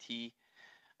IT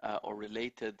or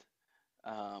related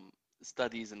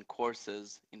studies and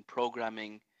courses in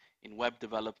programming, in web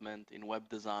development, in web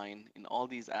design, in all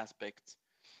these aspects,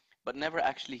 but never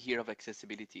actually hear of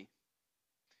accessibility.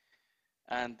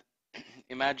 And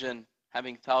imagine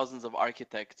having thousands of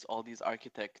architects, all these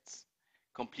architects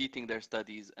completing their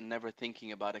studies and never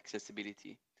thinking about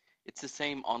accessibility. It's the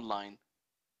same online.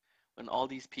 When all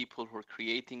these people who are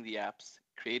creating the apps,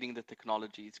 creating the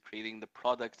technologies, creating the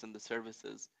products and the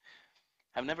services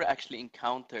have never actually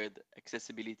encountered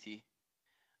accessibility.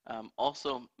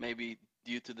 Also, maybe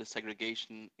due to the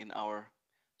segregation in our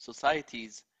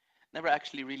societies, never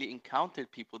actually really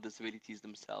encountered people with disabilities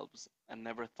themselves and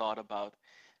never thought about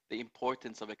the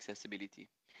importance of accessibility.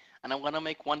 And I want to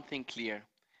make one thing clear.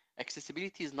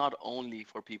 Accessibility is not only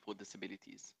for people with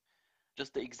disabilities.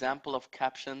 Just the example of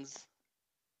captions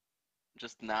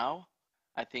just now,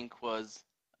 I think was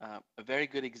a very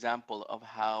good example of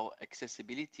how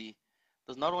accessibility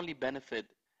does not only benefit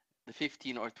the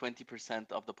 15 or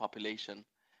 20% of the population,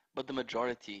 but the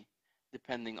majority,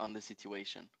 depending on the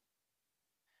situation.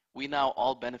 We now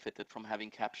all benefited from having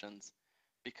captions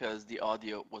because the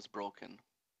audio was broken.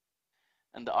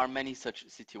 And there are many such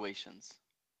situations.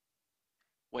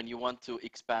 When you want to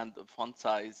expand the font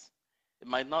size, it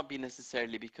might not be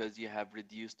necessarily because you have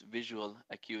reduced visual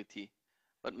acuity,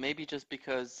 but maybe just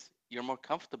because you're more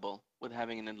comfortable with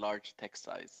having an enlarged text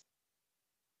size.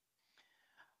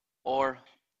 Or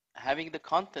having the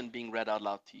content being read out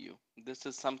loud to you. This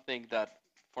is something that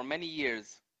for many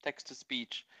years,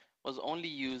 text-to-speech was only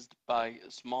used by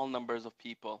small numbers of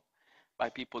people, by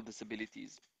people with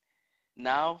disabilities.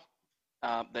 Now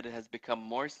that it has become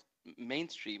more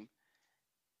mainstream,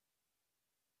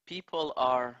 people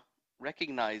are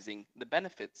recognizing the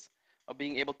benefits of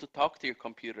being able to talk to your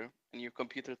computer and your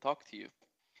computer talk to you.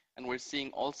 And we're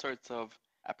seeing all sorts of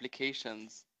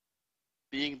applications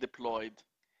being deployed,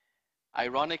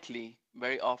 ironically,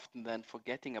 very often then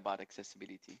forgetting about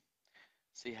accessibility.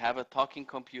 So you have a talking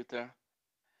computer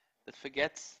that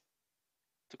forgets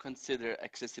to consider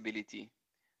accessibility,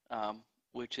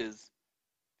 which is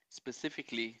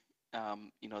specifically,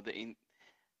 the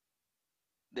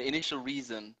initial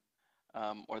reason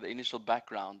or the initial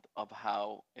background of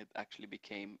how it actually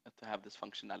became to have this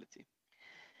functionality.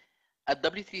 At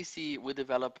W3C, we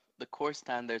develop the core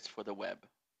standards for the web,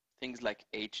 things like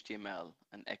HTML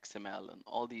and XML and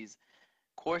all these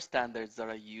core standards that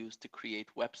are used to create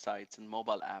websites and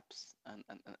mobile apps and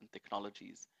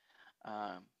technologies,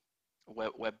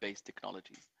 web-based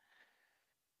technologies.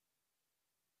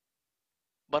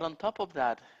 But on top of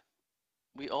that,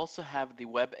 We also have the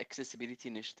Web Accessibility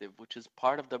Initiative, which is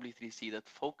part of W3C that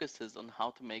focuses on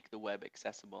how to make the web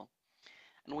accessible.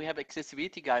 And we have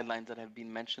accessibility guidelines that have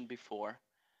been mentioned before.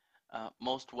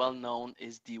 Most well known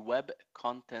is the Web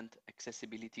Content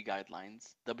Accessibility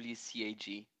Guidelines,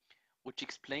 WCAG, which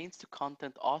explains to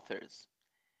content authors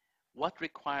what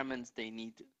requirements they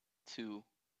need to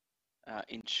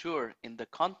ensure in the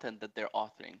content that they're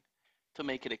authoring to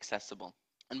make it accessible.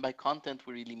 And by content,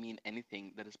 we really mean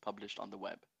anything that is published on the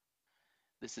web.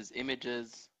 This is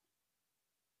images,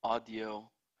 audio,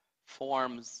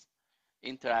 forms,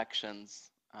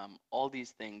 interactions, all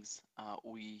these things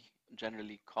we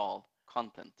generally call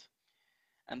content.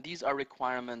 And these are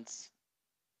requirements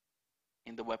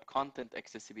in the Web Content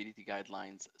Accessibility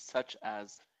Guidelines, such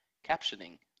as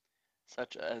captioning,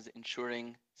 such as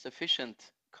ensuring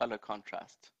sufficient color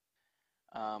contrast,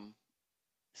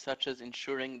 such as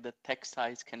ensuring that text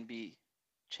size can be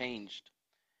changed,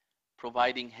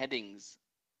 providing headings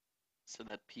so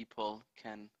that people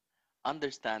can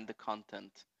understand the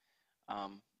content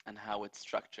and how it's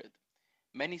structured.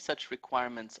 Many such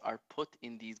requirements are put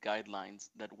in these guidelines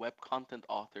that web content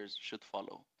authors should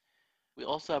follow. We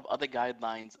also have other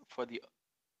guidelines for the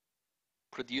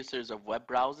producers of web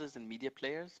browsers and media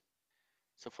players.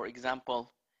 So for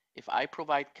example, if I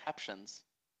provide captions,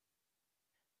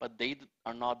 but they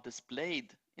are not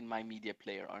displayed in my media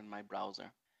player or in my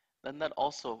browser, then that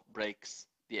also breaks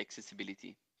the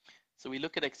accessibility. So we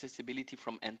look at accessibility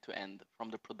from end to end, from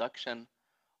the production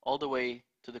all the way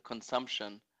to the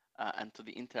consumption and to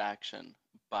the interaction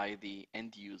by the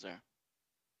end user,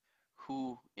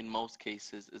 who in most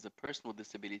cases is a person with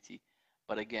disability.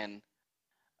 But again,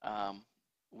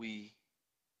 we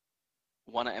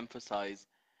want to emphasize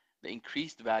the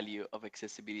increased value of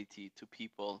accessibility to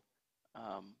people,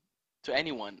 to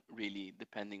anyone really,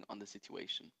 depending on the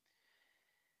situation.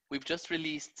 We've just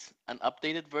released an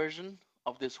updated version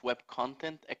of this web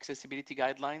content accessibility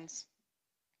guidelines.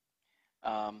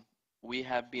 We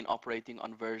have been operating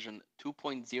on version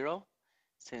 2.0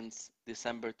 since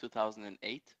December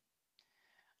 2008,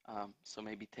 so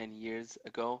maybe 10 years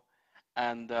ago.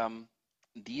 And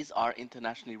these are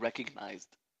internationally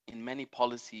recognized in many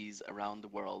policies around the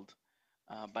world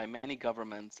by many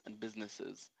governments and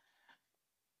businesses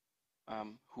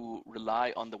who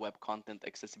rely on the web content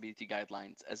accessibility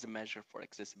guidelines as a measure for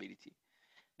accessibility.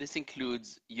 This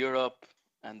includes Europe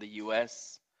and the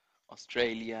US,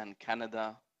 Australia and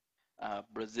Canada,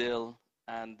 Brazil,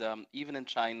 and even in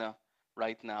China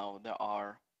right now, there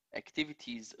are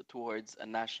activities towards a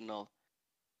national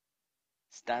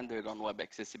standard on web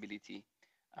accessibility,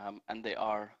 and there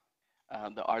are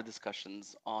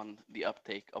discussions on the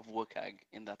uptake of WCAG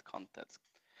in that context,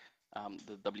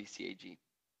 the WCAG.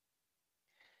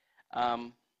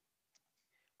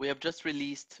 We have just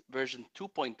released version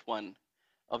 2.1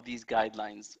 of these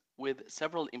guidelines with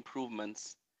several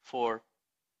improvements for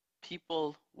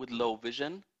people with low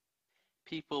vision,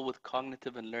 people with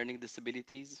cognitive and learning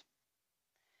disabilities,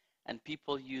 and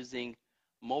people using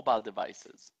mobile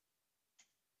devices.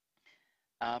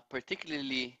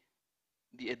 Particularly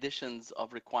the additions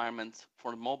of requirements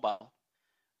for mobile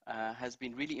has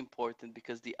been really important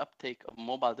because the uptake of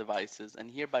mobile devices,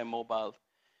 and here by mobile,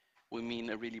 we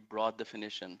mean a really broad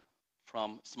definition,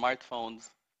 from smartphones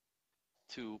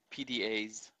to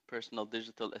PDAs, personal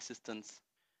digital assistants,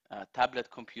 tablet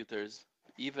computers,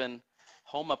 even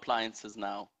home appliances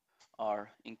now are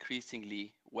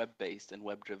increasingly web-based and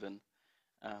web-driven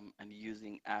and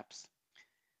using apps.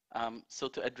 So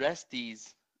to address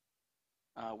these,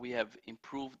 we have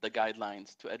improved the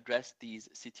guidelines to address these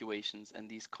situations and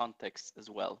these contexts as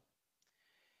well.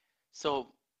 So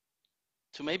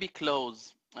to maybe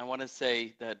close, I want to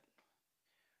say that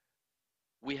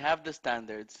we have the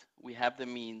standards, we have the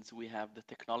means, we have the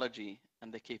technology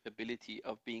and the capability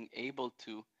of being able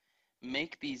to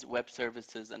make these web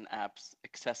services and apps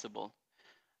accessible,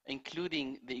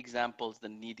 including the examples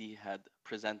that Nidhi had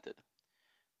presented.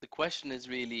 The question is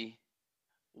really,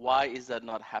 why is that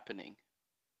not happening?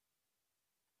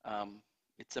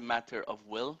 It's a matter of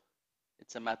will,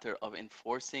 it's a matter of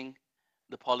enforcing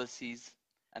the policies,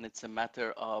 and it's a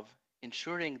matter of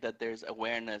ensuring that there's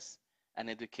awareness and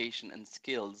education and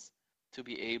skills to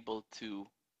be able to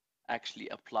actually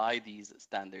apply these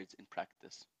standards in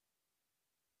practice.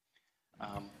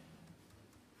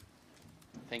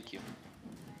 Thank you.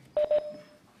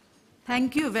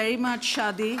 Thank you very much,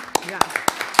 Shadi. Yeah.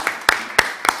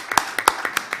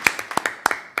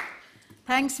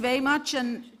 Thanks very much.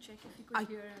 And Check if you could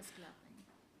hear us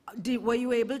clapping. were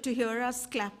you able to hear us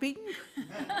clapping?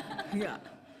 Yeah.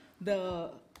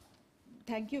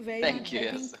 Thank you very much. Thank you,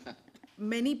 yes.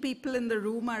 many people in the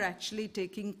room are actually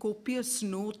taking copious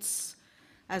notes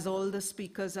as all the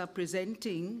speakers are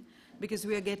presenting, because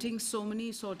we are getting so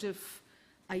many sort of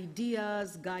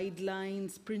ideas,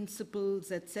 guidelines,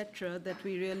 principles, etc., that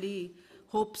we really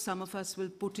hope some of us will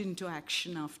put into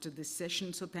action after this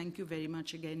session. So thank you very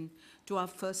much again to our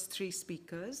first three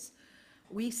speakers.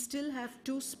 We still have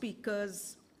two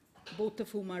speakers, both of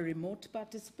whom are remote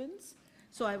participants.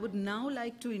 So I would now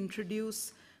like to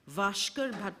introduce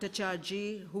Vashkar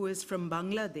Bhattacharjee, who is from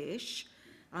Bangladesh,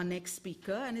 our next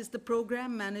speaker, and is the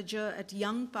program manager at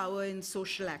Young Power in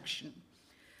Social Action,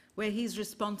 where he's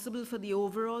responsible for the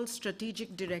overall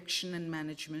strategic direction and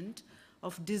management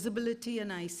of disability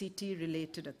and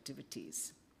ICT-related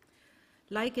activities.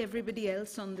 Like everybody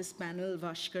else on this panel,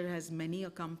 Vashkar has many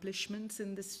accomplishments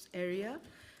in this area,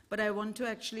 but I want to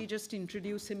actually just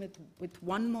introduce him with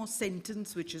one more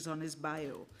sentence which is on his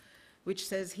bio, which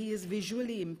says he is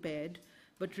visually impaired,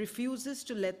 but refuses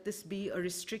to let this be a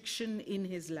restriction in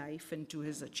his life and to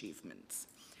his achievements.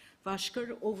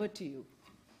 Vashkar, over to you.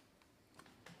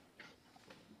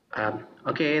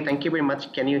 Okay, thank you very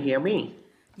much. Can you hear me?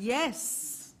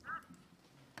 Yes.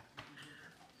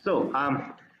 So,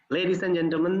 ladies and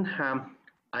gentlemen,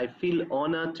 I feel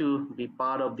honored to be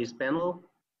part of this panel.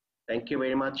 Thank you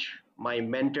very much. My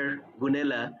mentor,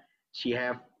 Gunela, she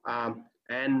have,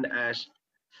 and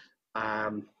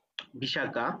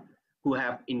Bishaka, who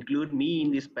have included me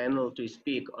in this panel to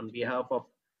speak on behalf of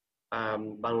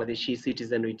Bangladeshi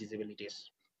citizens with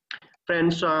disabilities.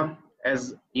 Friends,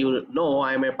 as you know,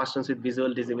 I am a person with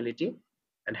visual disability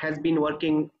and has been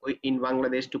working in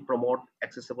Bangladesh to promote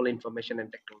accessible information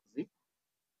and technology.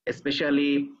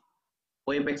 Especially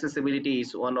web accessibility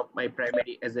is one of my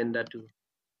primary agenda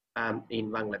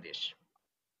in Bangladesh.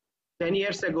 10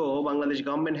 years ago, Bangladesh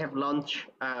government have launched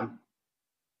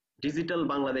Digital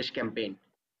Bangladesh campaign.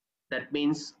 That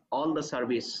means all the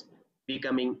service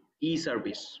becoming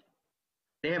e-service.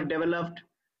 They have developed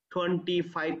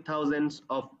 25,000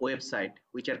 of websites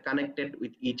which are connected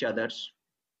with each others.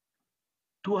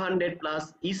 200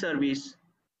 plus e-service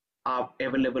are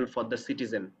available for the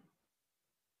citizen.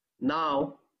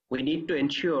 Now we need to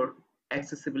ensure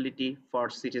accessibility for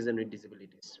citizens with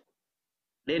disabilities.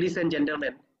 Ladies and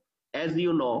gentlemen, as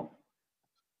you know,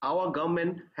 our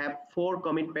government have 4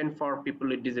 commitments for people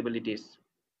with disabilities.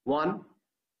 1,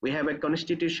 we have a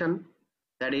constitution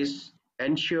that is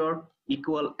ensure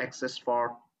equal access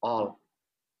for all.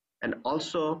 And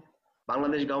also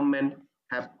Bangladesh government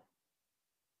have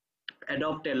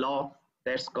adopted a law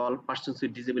that's called Persons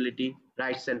with Disability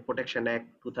Rights and Protection Act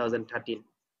 2013.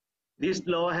 This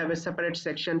law have a separate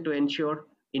section to ensure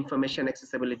information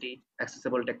accessibility,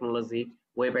 accessible technology,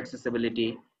 web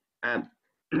accessibility, and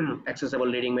accessible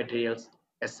reading materials,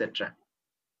 etc.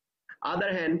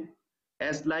 Other hand,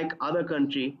 as like other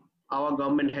country, our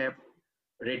government have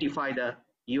ratified the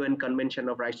UN Convention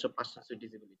of Rights of Persons with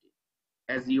Disability.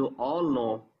 As you all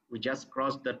know, we just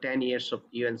crossed the 10 years of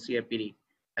UN CRPD,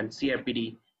 and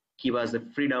CRPD give us the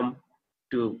freedom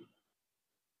to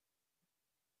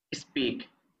speak,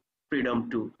 freedom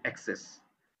to access.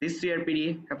 This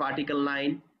CRPD have Article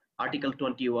 9, Article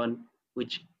 21,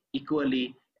 which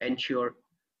equally ensure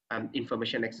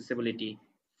information accessibility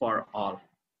for all.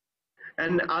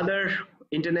 And other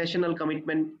international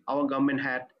commitment our government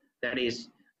had, that is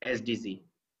SDG.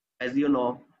 As you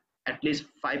know, at least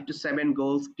 5 to 7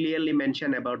 goals clearly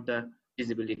mention about the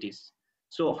disabilities.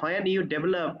 So when you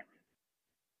develop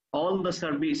all the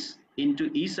service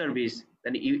into e-service,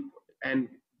 then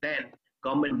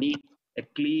government need a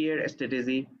clear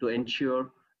strategy to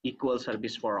ensure equal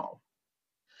service for all.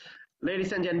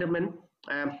 Ladies and gentlemen,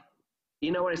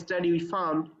 in our study we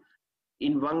found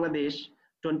in Bangladesh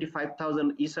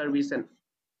 25,000 e-service and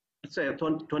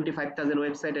 25,000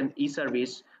 website and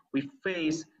e-service, we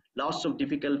face lots of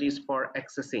difficulties for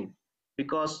accessing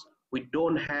because we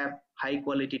don't have high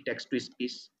quality text to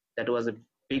speech. That was the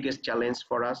biggest challenge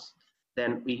for us.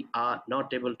 Then we are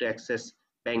not able to access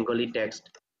Bengali text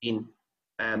in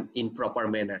proper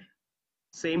manner.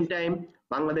 Same time,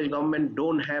 Bangladesh government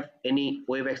don't have any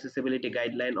web accessibility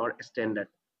guideline or standard,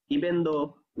 even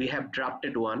though we have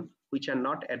drafted one, which are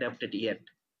not adopted yet.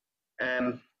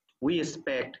 We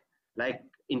expect like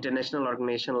international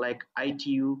organization like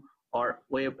ITU or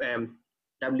web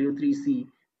W3C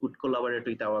could collaborate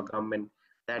with our government.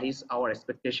 That is our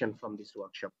expectation from this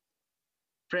workshop.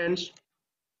 Friends,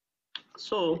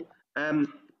 so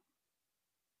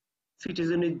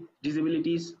citizens with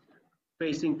disabilities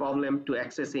facing problem to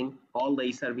accessing all the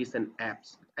e-service and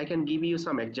apps. I can give you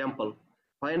some example.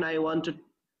 When I want to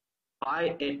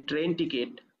buy a train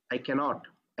ticket, I cannot,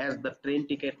 as the train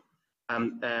ticket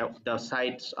the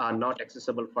sites are not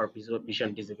accessible for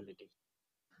vision disability.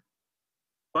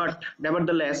 But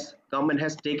nevertheless, government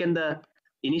has taken the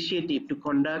initiative to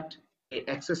conduct an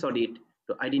access audit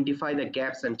to identify the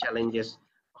gaps and challenges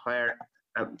where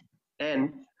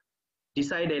and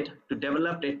decided to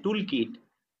develop a toolkit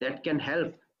that can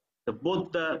help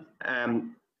both the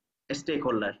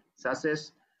stakeholder, such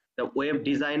as the web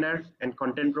designer and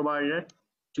content provider,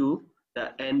 to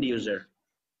the end user.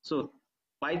 So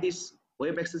by this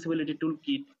web accessibility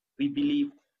toolkit, we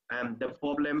believe the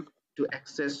problem to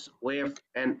access web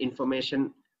and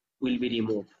information will be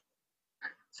removed.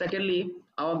 Secondly,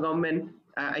 our government,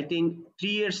 I think 3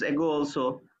 years ago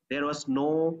also, there was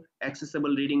no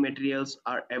accessible reading materials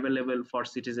are available for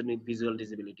citizens with visual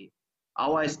disability.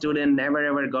 Our students never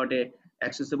ever got a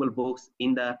accessible books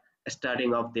in the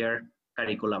starting of their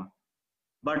curriculum.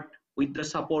 But with the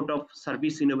support of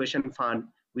Service Innovation Fund,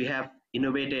 we have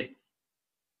innovated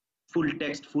full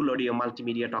text, full audio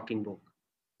multimedia talking book.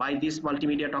 By this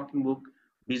multimedia talking book,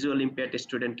 visual impaired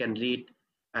student can read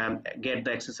and get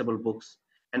the accessible books.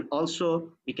 And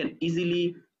also we can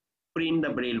easily print the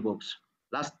braille books.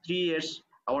 Last 3 years,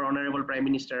 our Honorable Prime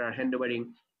Minister are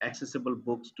handovering accessible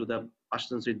books to the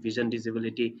persons with vision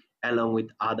disability along with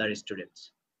other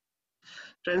students.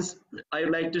 Friends, I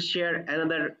would like to share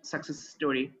another success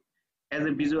story. As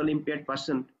a visual impaired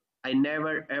person, I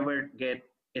never ever get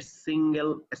a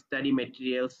single study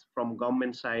materials from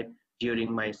government side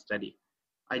during my study.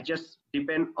 I just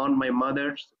depend on my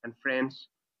mothers and friends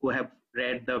who have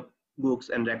read the books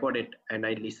and recorded, and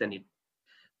I listen it.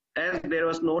 As there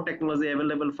was no technology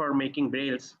available for making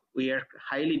brailles, we are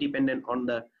highly dependent on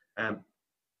the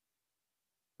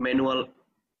manual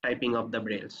typing of the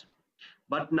brailles.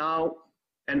 But now,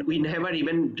 and we never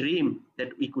even dreamed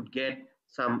that we could get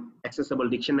some accessible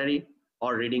dictionary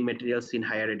or reading materials in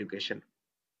higher education.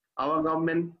 Our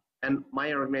government and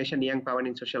my organization, Young Power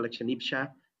in Social Action,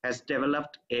 IPSA, has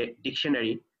developed a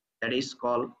dictionary that is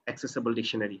called Accessible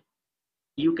Dictionary.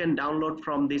 You can download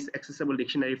from this Accessible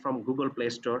Dictionary from Google Play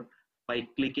Store by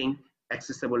clicking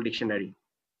Accessible Dictionary,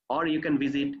 or you can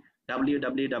visit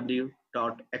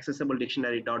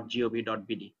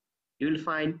www.accessibledictionary.gov.bd. You will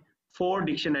find 4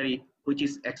 dictionary which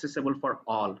is accessible for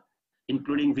all,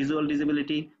 including visual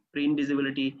disability, print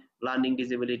disability, learning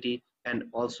disability, and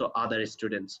also other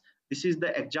students. This is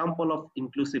the example of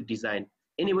inclusive design.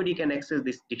 Anybody can access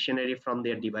this dictionary from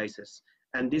their devices.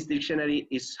 And this dictionary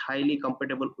is highly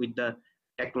compatible with the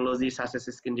technology such as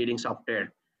screen reading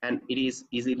software, and it is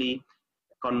easily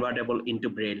convertible into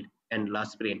braille and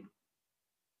large print.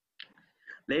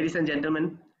 Ladies and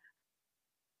gentlemen,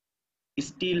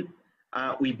 still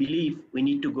we believe we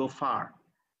need to go far,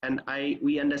 and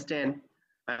we understand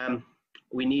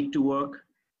we need to work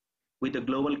with the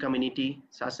global community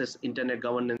such as Internet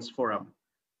Governance Forum.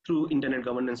 Through Internet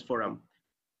Governance Forum,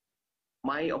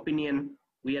 my opinion,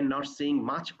 we are not seeing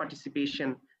much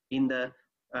participation in the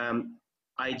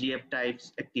IGF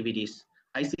types activities.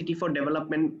 ICT for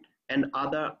Development and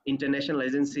other international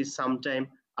agencies sometimes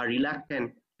are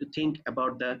reluctant to think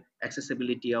about the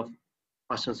accessibility of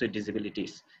persons with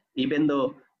disabilities. Even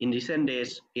though in recent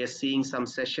days, we are seeing some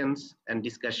sessions and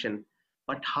discussion,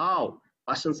 but how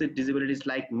persons with disabilities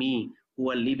like me who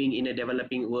are living in a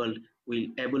developing world will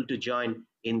able to join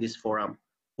in this forum,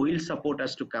 who will support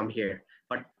us to come here.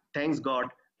 But thanks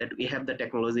God that we have the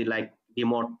technology like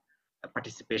remote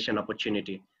participation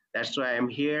opportunity. That's why I'm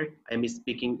here. I'm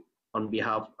speaking on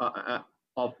behalf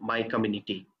of my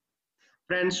community.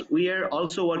 Friends, we are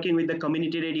also working with the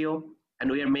community radio,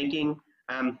 and we are making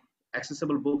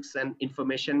accessible books and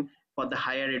information for the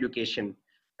higher education.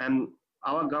 And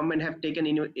our government have taken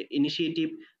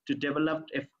initiative to develop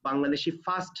a Bangladeshi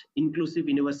first inclusive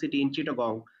university in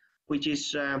Chittagong, which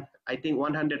is, I think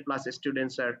 100 plus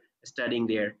students are studying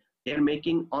there. They're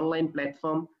making online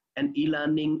platform and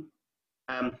e-learning,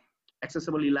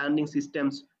 accessible e-learning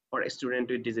systems for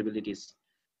students with disabilities.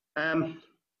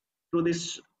 Through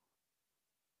this,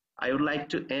 I would like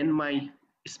to end my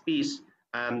speech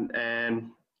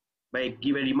and by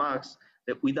giving remarks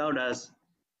that without us,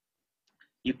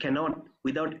 you cannot,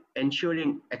 without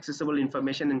ensuring accessible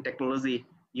information and technology,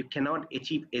 you cannot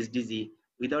achieve SDG.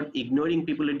 Without ignoring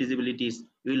people with disabilities,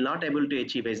 you will not able to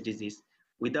achieve SDGs.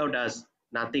 Without us,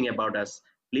 nothing about us.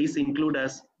 Please include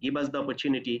us, give us the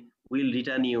opportunity, we'll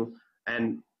return you,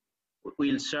 and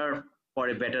we'll serve for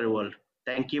a better world.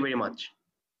 Thank you very much.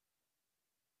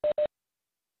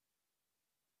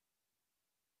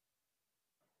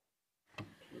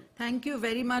 Thank you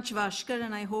very much, Vashkar,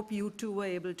 and I hope you too were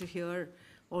able to hear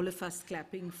all of us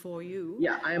clapping for you.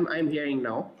 Yeah, I'm hearing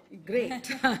now.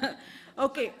 Great. Okay. Can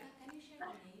you share the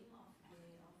name of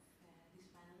this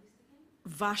panelist again?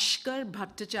 Vashkar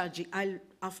Bhattacharjee.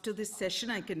 After this session,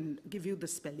 I can give you the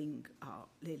spelling,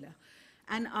 Leila.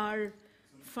 And our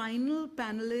final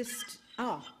panelist,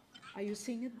 are you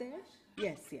seeing it there?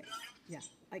 Yes, yeah,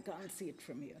 I can't see it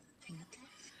from here.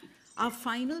 Our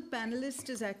final panelist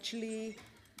is actually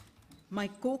my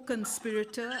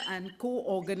co-conspirator and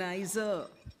co-organizer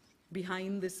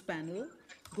behind this panel,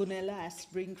 Gunella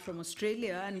Astbrink from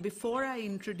Australia. And before I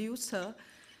introduce her,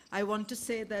 I want to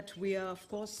say that we are, of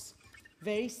course,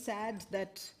 very sad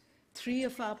that 3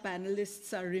 of our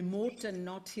panelists are remote and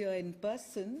not here in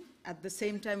person. At the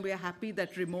same time, we are happy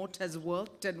that remote has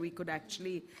worked and we could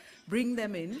actually bring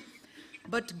them in.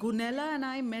 But Gunella and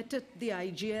I met at the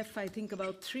IGF, I think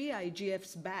about 3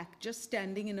 IGFs back, just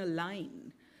standing in a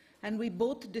line. And we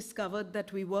both discovered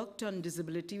that we worked on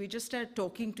disability. We just started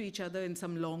talking to each other in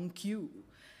some long queue.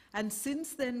 And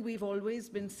since then, we've always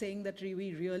been saying that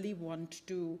we really want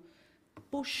to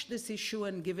push this issue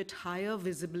and give it higher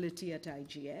visibility at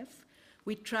IGF.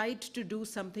 We tried to do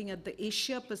something at the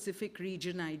Asia Pacific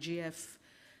region IGF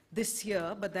this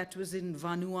year, but that was in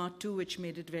Vanuatu, which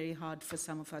made it very hard for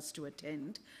some of us to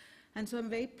attend. And so I'm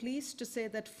very pleased to say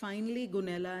that finally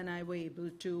Gunella and I were able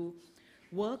to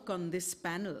work on this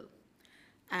panel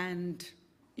and,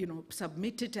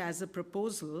 submit it as a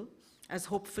proposal, as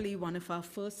hopefully one of our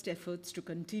first efforts to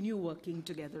continue working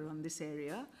together on this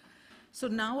area. So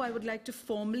now I would like to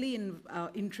formally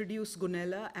introduce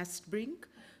Gunella Astbrink,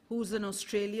 who's an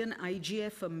Australian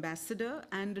IGF ambassador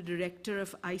and a director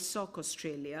of ISOC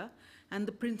Australia and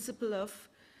the principal of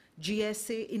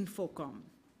GSA Infocom.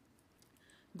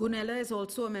 Gunella is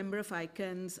also a member of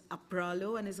ICANN's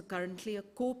APRALO and is currently a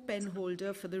co-pen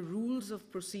holder for the Rules of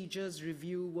Procedures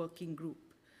Review Working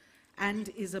Group and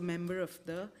is a member of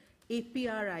the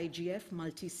APR IGF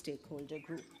multi-stakeholder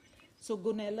group. So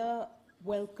Gunella,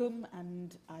 welcome,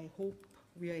 and I hope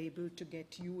we are able to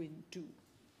get you in too.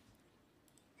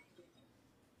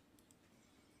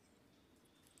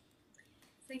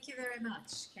 Thank you very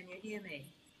much. Can you hear me?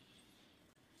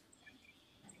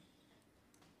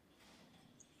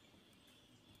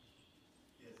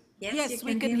 Yes,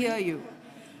 we can hear you.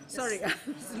 Sorry, I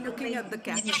was looking at the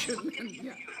caption.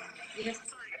 Yeah. Yes.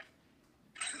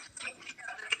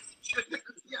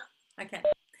 Okay,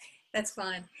 that's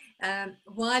fine.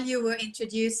 While you were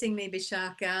introducing me,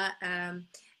 Bishaka,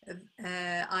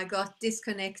 I got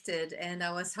disconnected and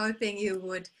I was hoping you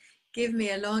would give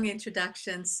me a long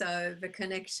introduction so the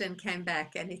connection came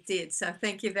back, and it did. So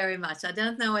thank you very much. I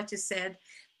don't know what you said,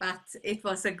 but it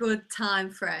was a good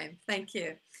time frame. Thank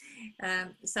you.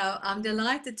 So I'm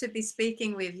delighted to be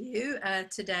speaking with you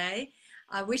today.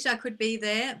 I wish I could be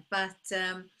there, but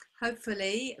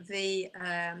hopefully the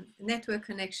network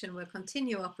connection will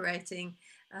continue operating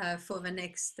for the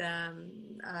next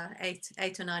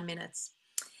 8 or 9 minutes.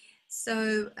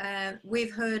 So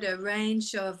we've heard a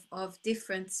range of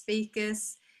different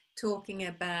speakers talking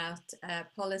about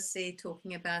policy,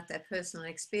 talking about their personal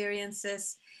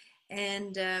experiences.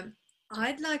 And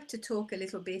I'd like to talk a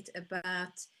little bit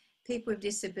about people with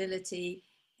disability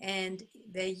and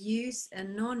their use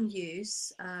and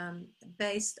non-use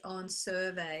based on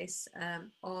surveys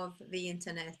of the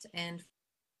internet and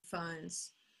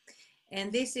phones.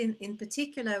 And this in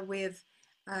particular with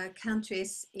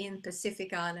countries in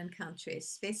Pacific Island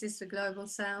countries. This is the Global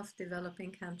South,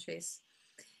 developing countries.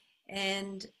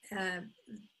 And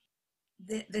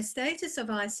the status of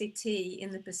ICT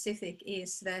in the Pacific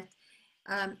is that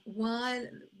while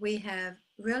we have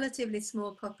relatively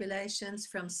small populations,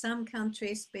 from some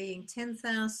countries being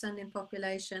 10,000 in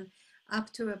population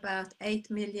up to about 8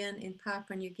 million in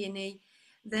Papua New Guinea,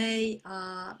 they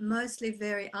are mostly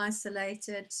very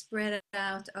isolated, spread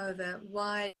out over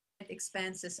wide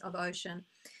expanses of ocean.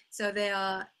 So there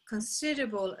are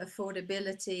considerable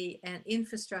affordability and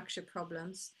infrastructure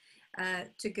problems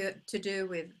to do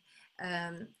with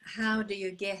how do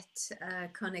you get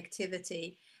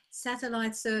connectivity.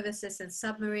 Satellite services and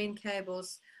submarine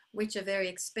cables, which are very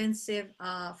expensive,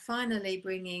 are finally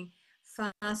bringing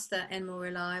faster and more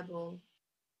reliable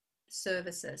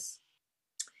services.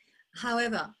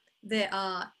 However, there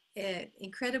are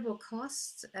incredible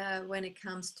costs when it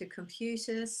comes to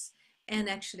computers and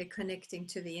actually connecting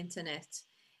to the internet.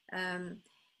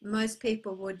 Most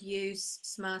people would use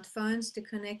smartphones to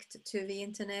connect to the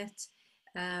internet.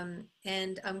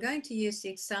 And I'm going to use the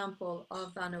example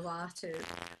of Vanuatu,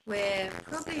 where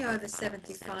probably over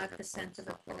 75% of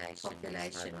the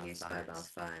population use mobile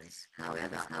phones.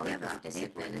 However,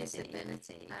 people with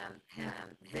disability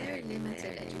have very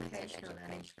limited educational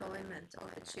and employment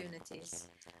opportunities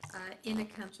in a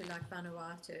country like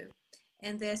Vanuatu.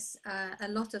 And there's a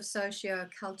lot of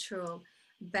socio-cultural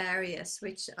barriers,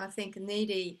 which I think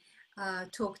Nidhi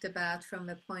talked about from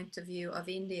the point of view of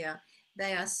India.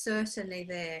 They are certainly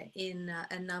there in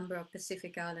a number of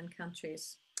Pacific Island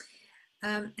countries.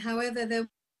 However, there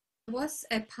was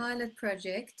a pilot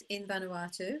project in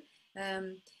Vanuatu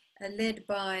led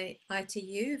by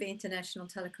ITU, the International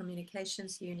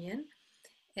Telecommunications Union,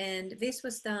 and this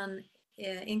was done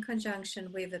in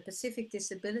conjunction with the Pacific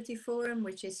Disability Forum,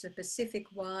 which is a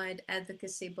Pacific-wide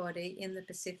advocacy body in the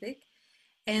Pacific,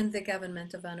 and the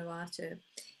government of Vanuatu.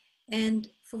 And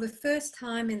for the first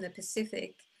time in the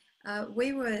Pacific,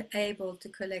 we were able to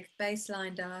collect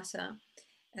baseline data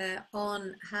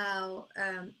on how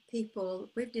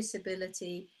people with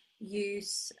disability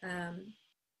use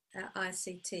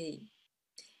ICT.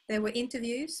 There were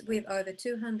interviews with over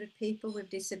 200 people with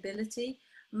disability.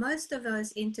 Most of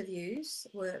those interviews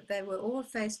were all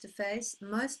face-to-face.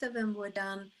 Most of them were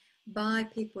done by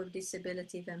people with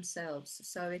disability themselves.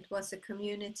 So it was a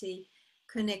community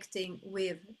connecting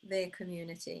with their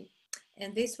community.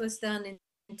 And this was done in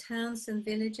towns and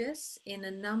villages in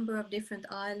a number of different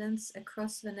islands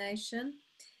across the nation.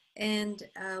 And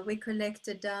we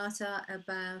collected data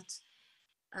about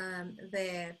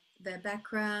their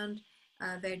background,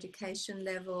 their education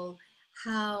level,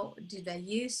 how did they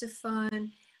use the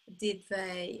phone, did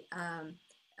they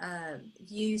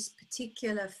use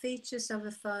particular features of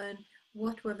the phone,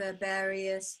 what were their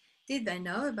barriers, did they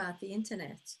know about the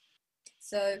internet.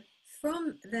 So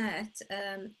from that,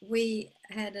 we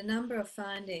had a number of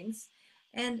findings,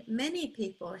 and many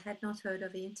people had not heard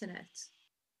of the internet,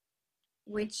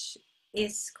 which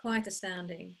is quite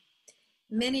astounding.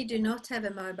 Many do not have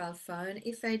a mobile phone.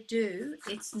 If they do,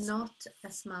 it's not a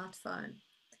smartphone.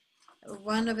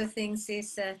 One of the things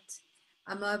is that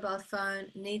a mobile phone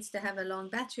needs to have a long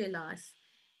battery life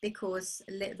because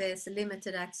there's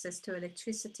limited access to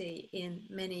electricity in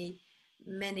many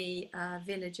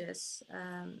villages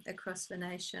across the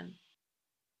nation.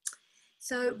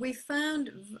 So we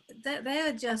found that there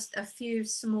are just a few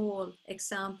small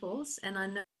examples, and I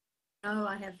know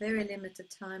I have very limited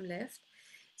time left.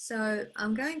 So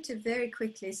I'm going to very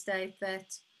quickly state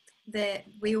that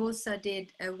we also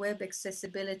did a web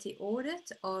accessibility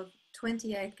audit of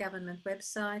 28 government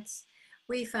websites.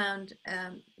 We found,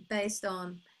 based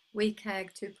on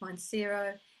WCAG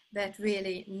 2.0, that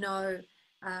really no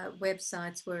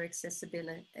websites were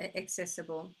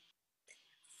accessible.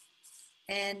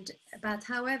 But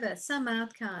however, some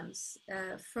outcomes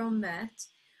from that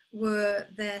were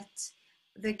that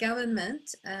the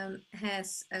government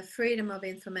has a freedom of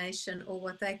information, or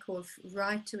what they call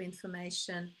right to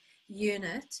information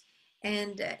unit,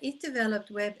 and it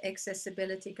developed web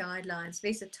accessibility guidelines.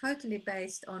 These are totally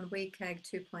based on WCAG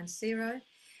 2.0,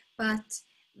 but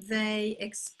they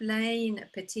explain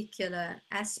particular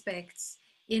aspects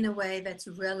in a way that's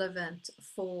relevant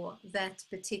for that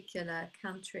particular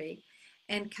country,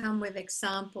 and come with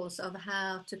examples of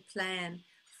how to plan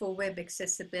for web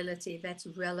accessibility that's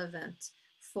relevant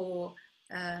for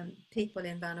people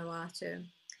in Vanuatu.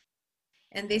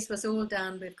 And this was all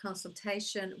done with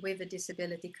consultation with the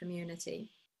disability community.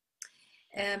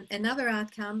 Another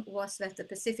outcome was that the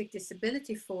Pacific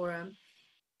Disability Forum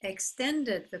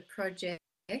extended the project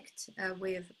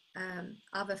with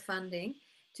other funding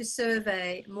to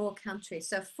survey more countries.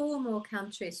 So 4 more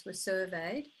countries were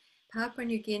surveyed: Papua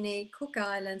New Guinea, Cook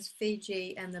Islands,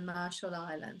 Fiji, and the Marshall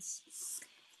Islands.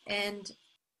 And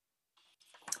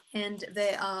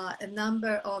there are a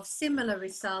number of similar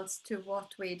results to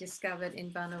what we discovered in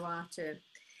Vanuatu.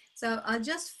 So I'll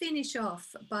just finish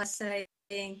off by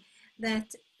saying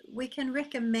that we can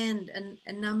recommend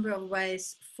a number of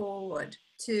ways forward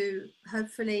to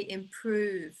hopefully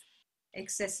improve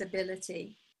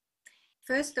accessibility.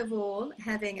 First of all,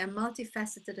 having a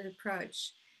multifaceted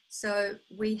approach. So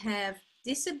we have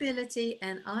disability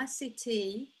and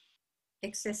ICT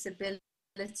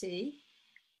accessibility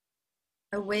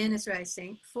awareness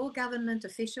raising for government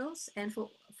officials and for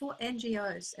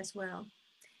NGOs as well.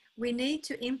 We need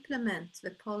to implement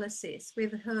the policies.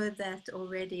 We've heard that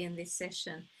already in this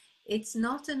session. It's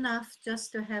not enough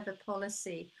just to have a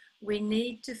policy. We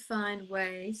need to find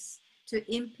ways to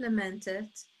implement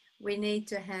it. We need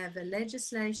to have the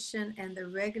legislation and the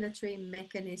regulatory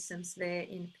mechanisms there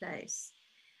in place.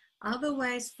 Other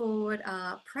ways forward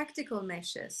are practical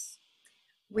measures.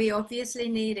 We obviously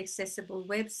need accessible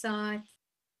websites,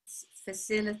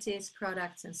 facilities,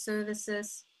 products and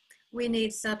services. We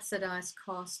need subsidized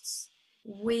costs.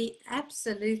 We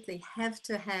absolutely have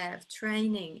to have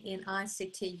training in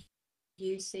ICT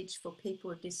usage for people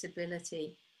with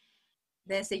disability.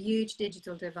 There's a huge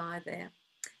digital divide there.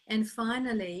 And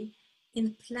finally,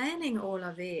 in planning all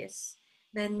of this,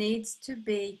 there needs to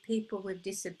be people with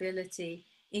disability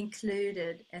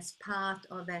included as part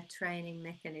of that training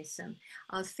mechanism.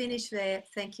 I'll finish there.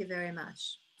 Thank you very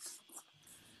much.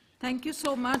 Thank you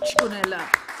so much, Gunela.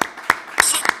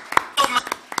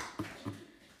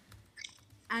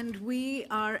 And we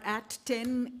are at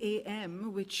 10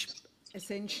 a.m., which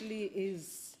essentially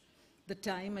is the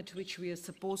time at which we are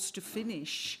supposed to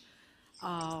finish.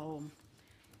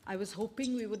 I was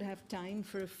hoping we would have time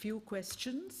for a few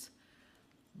questions,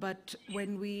 but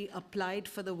when we applied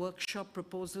for the workshop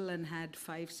proposal and had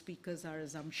 5 speakers, our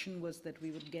assumption was that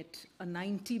we would get a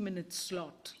 90-minute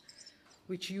slot,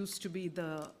 which used to be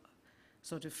the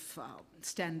sort of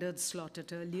standard slot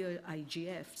at earlier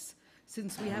IGFs.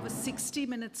 Since we have a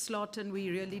 60-minute slot and we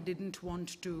really didn't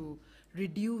want to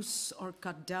reduce or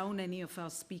cut down any of our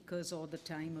speakers or the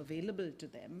time available to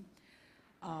them,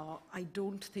 I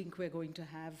don't think we're going to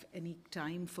have any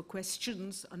time for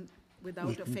questions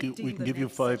without affecting the We can give you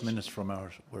next 5 session. minutes from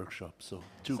our workshop, so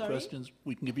 2 Sorry? questions.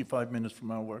 We can give you 5 minutes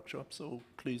from our workshop, so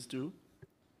please do.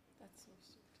 That's so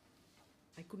sweet.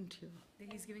 I couldn't hear.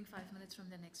 He's giving 5 minutes from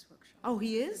the next workshop. Oh,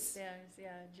 he is? Yeah,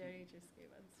 Jerry just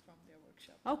gave us from their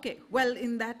workshop. Okay, well,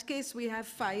 in that case, we have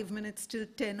 5 minutes till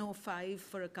 10:05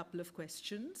 for a couple of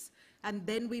questions. And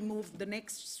then we move, the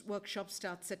next workshop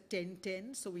starts at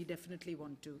 10:10, so we definitely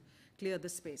want to clear the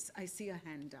space. I see a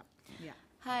hand up. Yeah.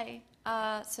 Hi,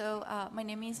 my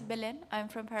name is Belen. I'm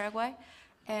from Paraguay,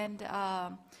 and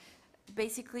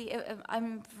basically,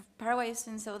 Paraguay is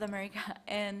in South America,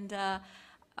 and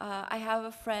I have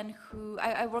a friend who,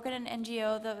 I work at an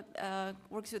NGO that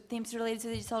works with themes related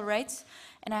to digital rights,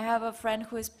 and I have a friend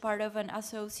who is part of an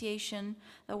association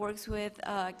that works with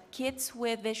kids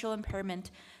with visual impairment.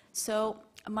 So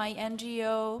my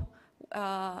NGO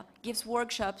gives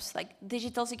workshops, like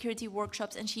digital security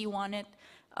workshops, and she wanted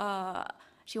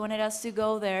us to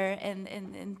go there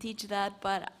and teach that,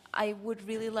 but I would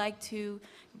really like to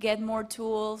get more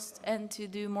tools and to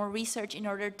do more research in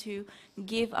order to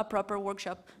give a proper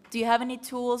workshop. Do you have any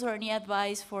tools or any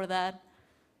advice for that?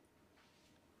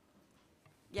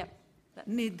 Yeah.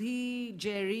 Nidhi,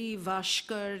 Jerry,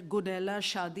 Vashkar, Gunela,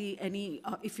 Shadi, any,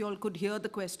 if you all could hear the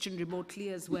question remotely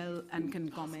as well and can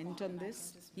comment on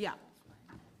this. Yeah.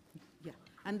 Yeah.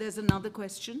 And there's another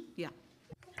question. Yeah.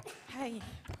 Hi.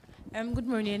 Good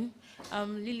morning.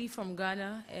 I'm Lily from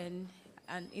Ghana and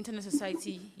an Internet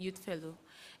Society Youth Fellow.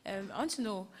 I want to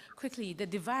know quickly, the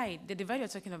divide you're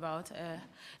talking about,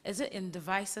 is it in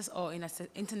devices or in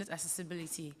internet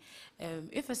accessibility?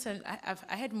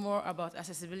 I heard more about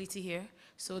accessibility here,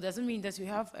 so does it mean that we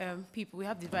have we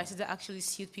have devices that actually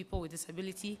suit people with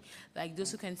disability, like those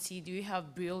who can see? Do you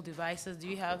have Braille devices? Do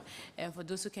you have for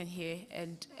those who can hear?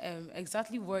 And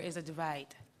exactly where is the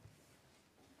divide?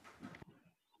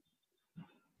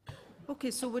 Okay,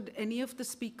 so would any of the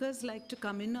speakers like to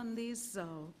come in on these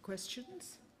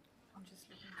questions?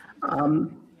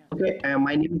 Okay,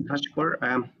 my name is Bhaskar.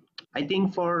 I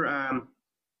think for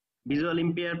visual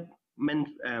impairment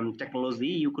technology,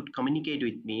 you could communicate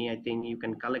with me. I think you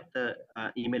can collect the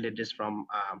email address from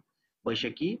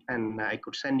Boishaki, and I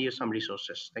could send you some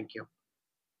resources. Thank you.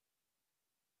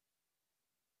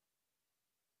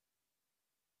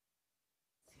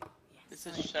 This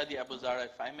is Shadi Abuzara.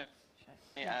 If I may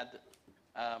add,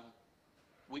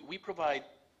 we provide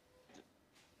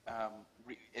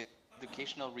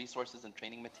educational resources and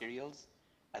training materials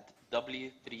at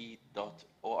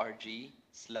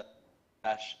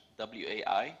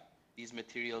w3.org/WAI. These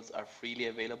materials are freely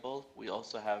available. We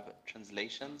also have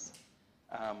translations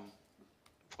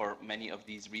for many of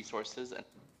these resources, and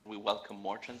we welcome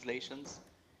more translations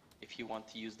if you want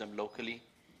to use them locally.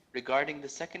 Regarding the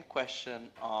second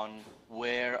question on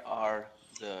where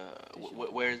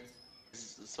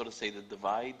is, so to say, the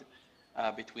divide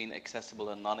between accessible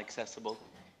and non-accessible,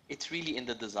 it's really in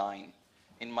the design.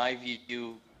 In my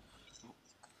view,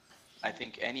 I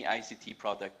think any ICT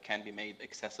product can be made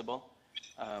accessible.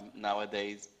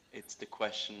 Nowadays, it's the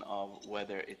question of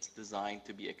whether it's designed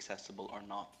to be accessible or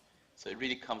not. So it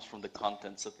really comes from the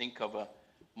content. So think of a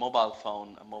mobile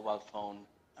phone. A mobile phone,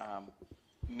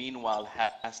 meanwhile,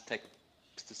 has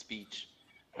text-to-speech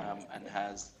and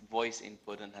has voice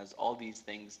input and has all these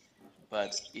things.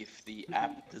 But if the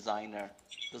app designer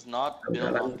does not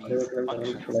build on these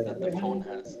functions that the phone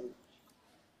has,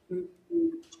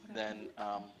 then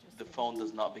the phone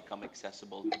does not become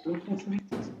accessible to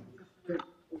disabilities.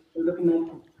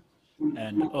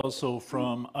 And also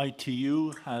from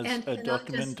ITU has And a can I just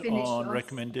document finish on off?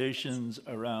 recommendations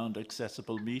around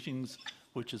accessible meetings,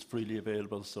 which is freely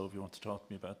available. So if you want to talk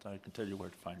to me about that, I can tell you where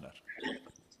to find that.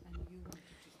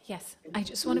 Yes, I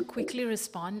just want to quickly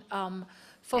respond. And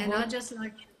I'd just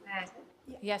like to add,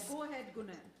 Yes. Go ahead,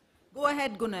 Gunela. Go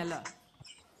ahead, Gunela.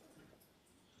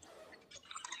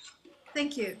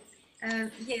 Thank you.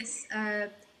 Yes,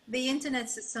 the Internet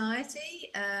Society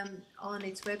on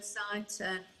its website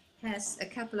has a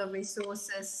couple of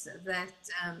resources that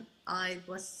I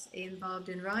was involved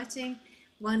in writing.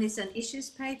 One is an issues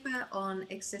paper on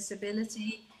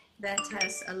accessibility that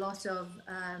has a lot of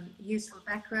useful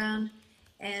background,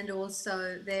 and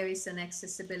also there is an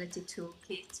accessibility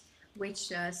toolkit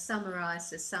which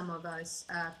summarizes some of those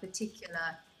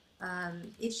particular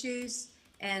issues.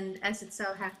 And as it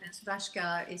so happens,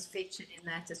 Bashkar is featured in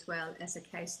that as well as a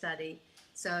case study.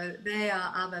 So there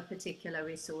are other particular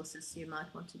resources you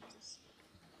might want to use.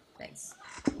 Thanks.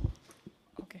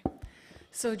 Okay.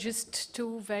 So just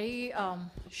two very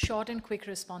short and quick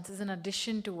responses. In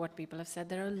addition to what people have said,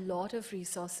 there are a lot of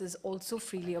resources also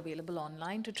freely available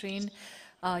online to train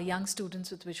young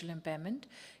students with visual impairment.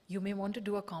 You may want to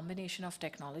do a combination of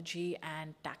technology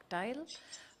and tactile.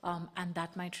 And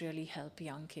that might really help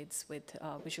young kids with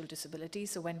visual disabilities.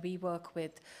 So when we work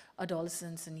with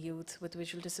adolescents and youth with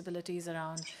visual disabilities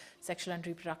around sexual and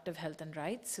reproductive health and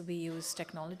rights, we use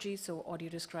technology, so audio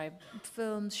described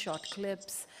films, short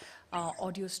clips,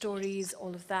 audio stories,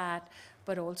 all of that,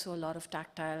 but also a lot of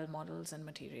tactile models and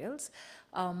materials.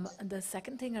 The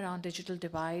second thing around digital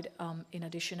divide, in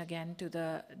addition again to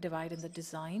the divide in the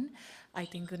design, I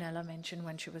think Gunella mentioned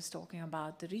when she was talking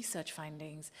about the research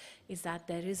findings, is that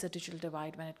there is a digital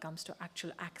divide when it comes to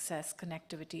actual access,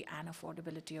 connectivity, and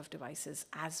affordability of devices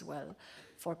as well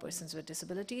for persons with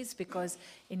disabilities, because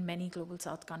in many global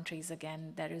south countries,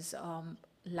 again, there is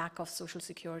lack of social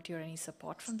security or any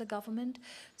support from the government.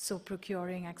 So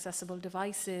procuring accessible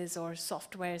devices or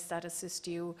softwares that assist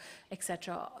you,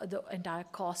 etc., the entire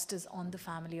cost is on the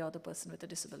family or the person with a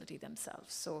disability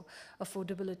themselves. So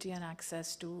affordability and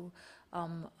access to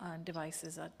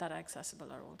devices that are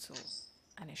accessible are also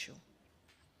an issue.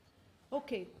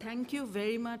 Okay, thank you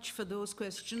very much for those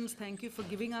questions. Thank you for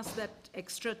giving us that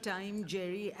extra time,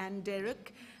 Jerry and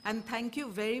Derek. And thank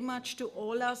you very much to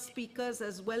all our speakers,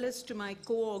 as well as to my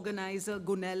co-organizer,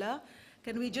 Gunella.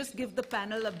 Can we just give the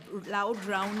panel a loud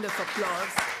round of applause?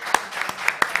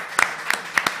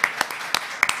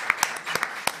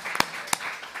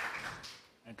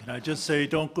 And can I just say,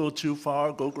 don't go too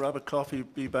far, go grab a coffee,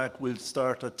 be back. We'll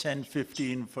start at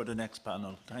 10:15 for the next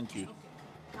panel. Thank you.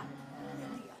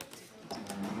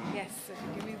 Yes,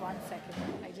 give me 1 second.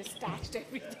 I just touched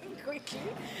everything quickly.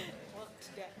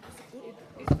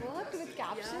 It worked with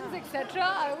captions, etc.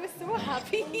 I was so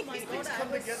happy. Oh my God, I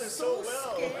was so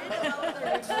scared about the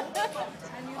remote.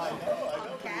 And you know,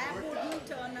 a cab wouldn't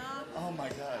turn up. Oh my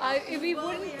God. We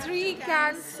wouldn't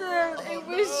cancel. It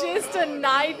was just a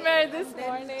nightmare this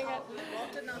morning. We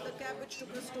got another cab which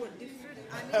took us to a different,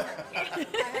 Well,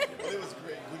 it was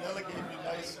great. Gunella gave me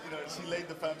nice, she laid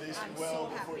the foundation well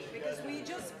before you because we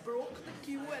just broke the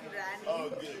queue and ran Oh,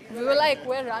 in. good. We were like,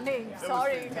 we're running.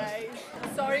 Sorry, guys.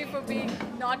 Sorry for being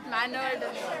not mannered.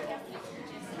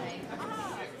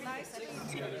 Nice to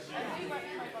meet you.